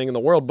cliche thing in the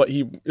world, but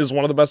he is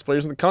one of the best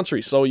players in the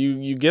country. So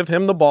you give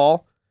him the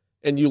ball,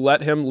 and you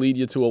let him lead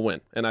you to a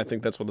win. And I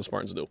think that's what the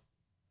Spartans do.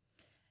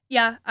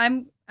 Yeah,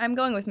 I'm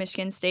going with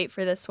Michigan State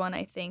for this one.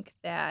 I think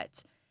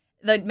that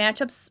the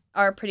matchups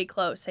are pretty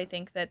close. I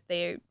think that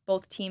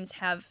both teams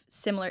have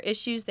similar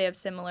issues. They have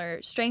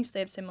similar strengths. They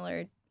have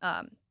similar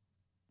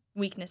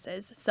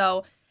weaknesses.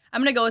 So I'm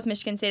going to go with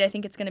Michigan State. I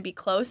think it's going to be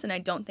close, and I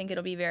don't think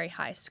it'll be very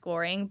high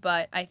scoring,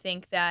 but I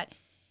think that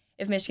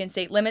if Michigan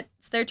State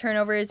limits their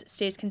turnovers,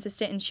 stays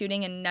consistent in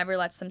shooting, and never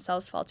lets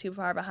themselves fall too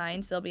far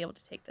behind, they'll be able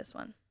to take this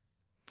one.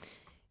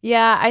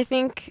 Yeah, I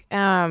think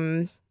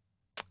I'm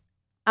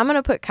going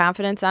to put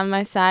confidence on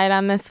my side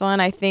on this one.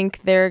 I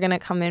think they're going to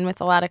come in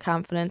with a lot of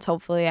confidence,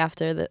 hopefully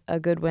after a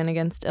good win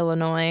against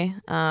Illinois.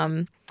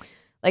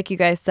 Like you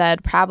guys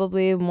said,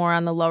 probably more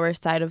on the lower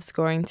side of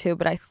scoring too,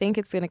 but I think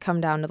it's going to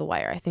come down to the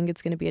wire. I think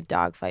it's going to be a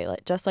dogfight,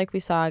 just like we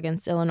saw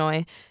against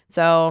Illinois.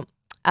 So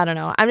I don't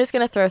know. I'm just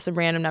going to throw some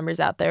random numbers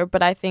out there,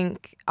 but I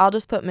think I'll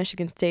just put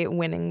Michigan State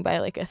winning by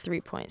like a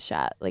 3-point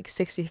shot, like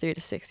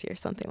 63-60 or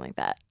something like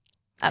that.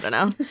 I don't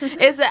know.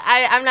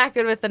 I'm not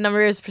good with the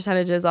numbers,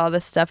 percentages, all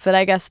this stuff, but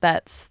I guess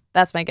that's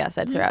my guess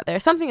I'd throw out there.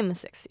 Something in the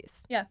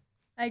 60s. Yeah,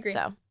 I agree.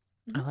 So.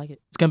 I like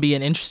it. It's going to be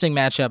an interesting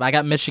matchup. I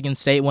got Michigan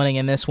State winning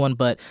in this one,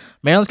 but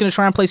Maryland's going to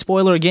try and play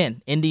spoiler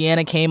again.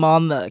 Indiana came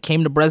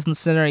to Breslin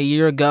Center a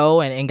year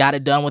ago and got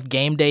it done with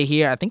game day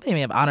here. I think they may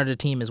have honored a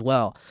team as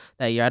well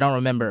that year. I don't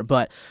remember,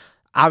 but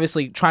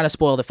obviously trying to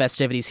spoil the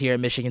festivities here at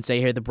Michigan State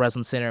here at the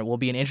Breslin Center will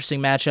be an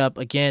interesting matchup.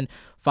 Again,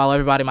 follow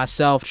everybody.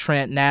 Myself,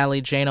 Trent,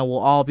 Natalie, Jana will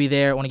all be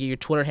there. I want to get your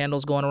Twitter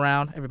handles going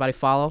around. Everybody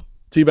follow.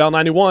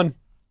 T-Bell91.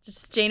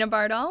 Just Jana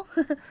Bardall.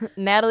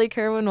 Natalie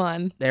Kerwin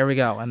 1. There we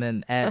go. And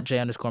then at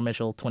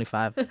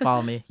J_Mitchell25.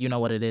 Follow me. You know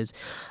what it is.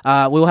 We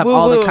will have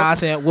all the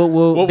content.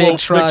 Big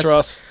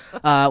trust.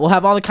 We'll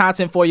have all the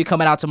content for you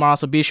coming out tomorrow,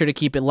 so be sure to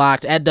keep it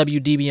locked at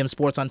WDBM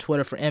Sports on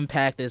Twitter for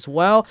Impact as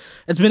well.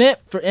 It's been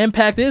it for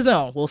Impact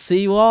ISzone. We'll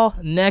see you all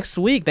next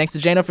week. Thanks to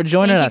Jana for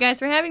joining us. Thank you guys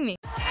for having me.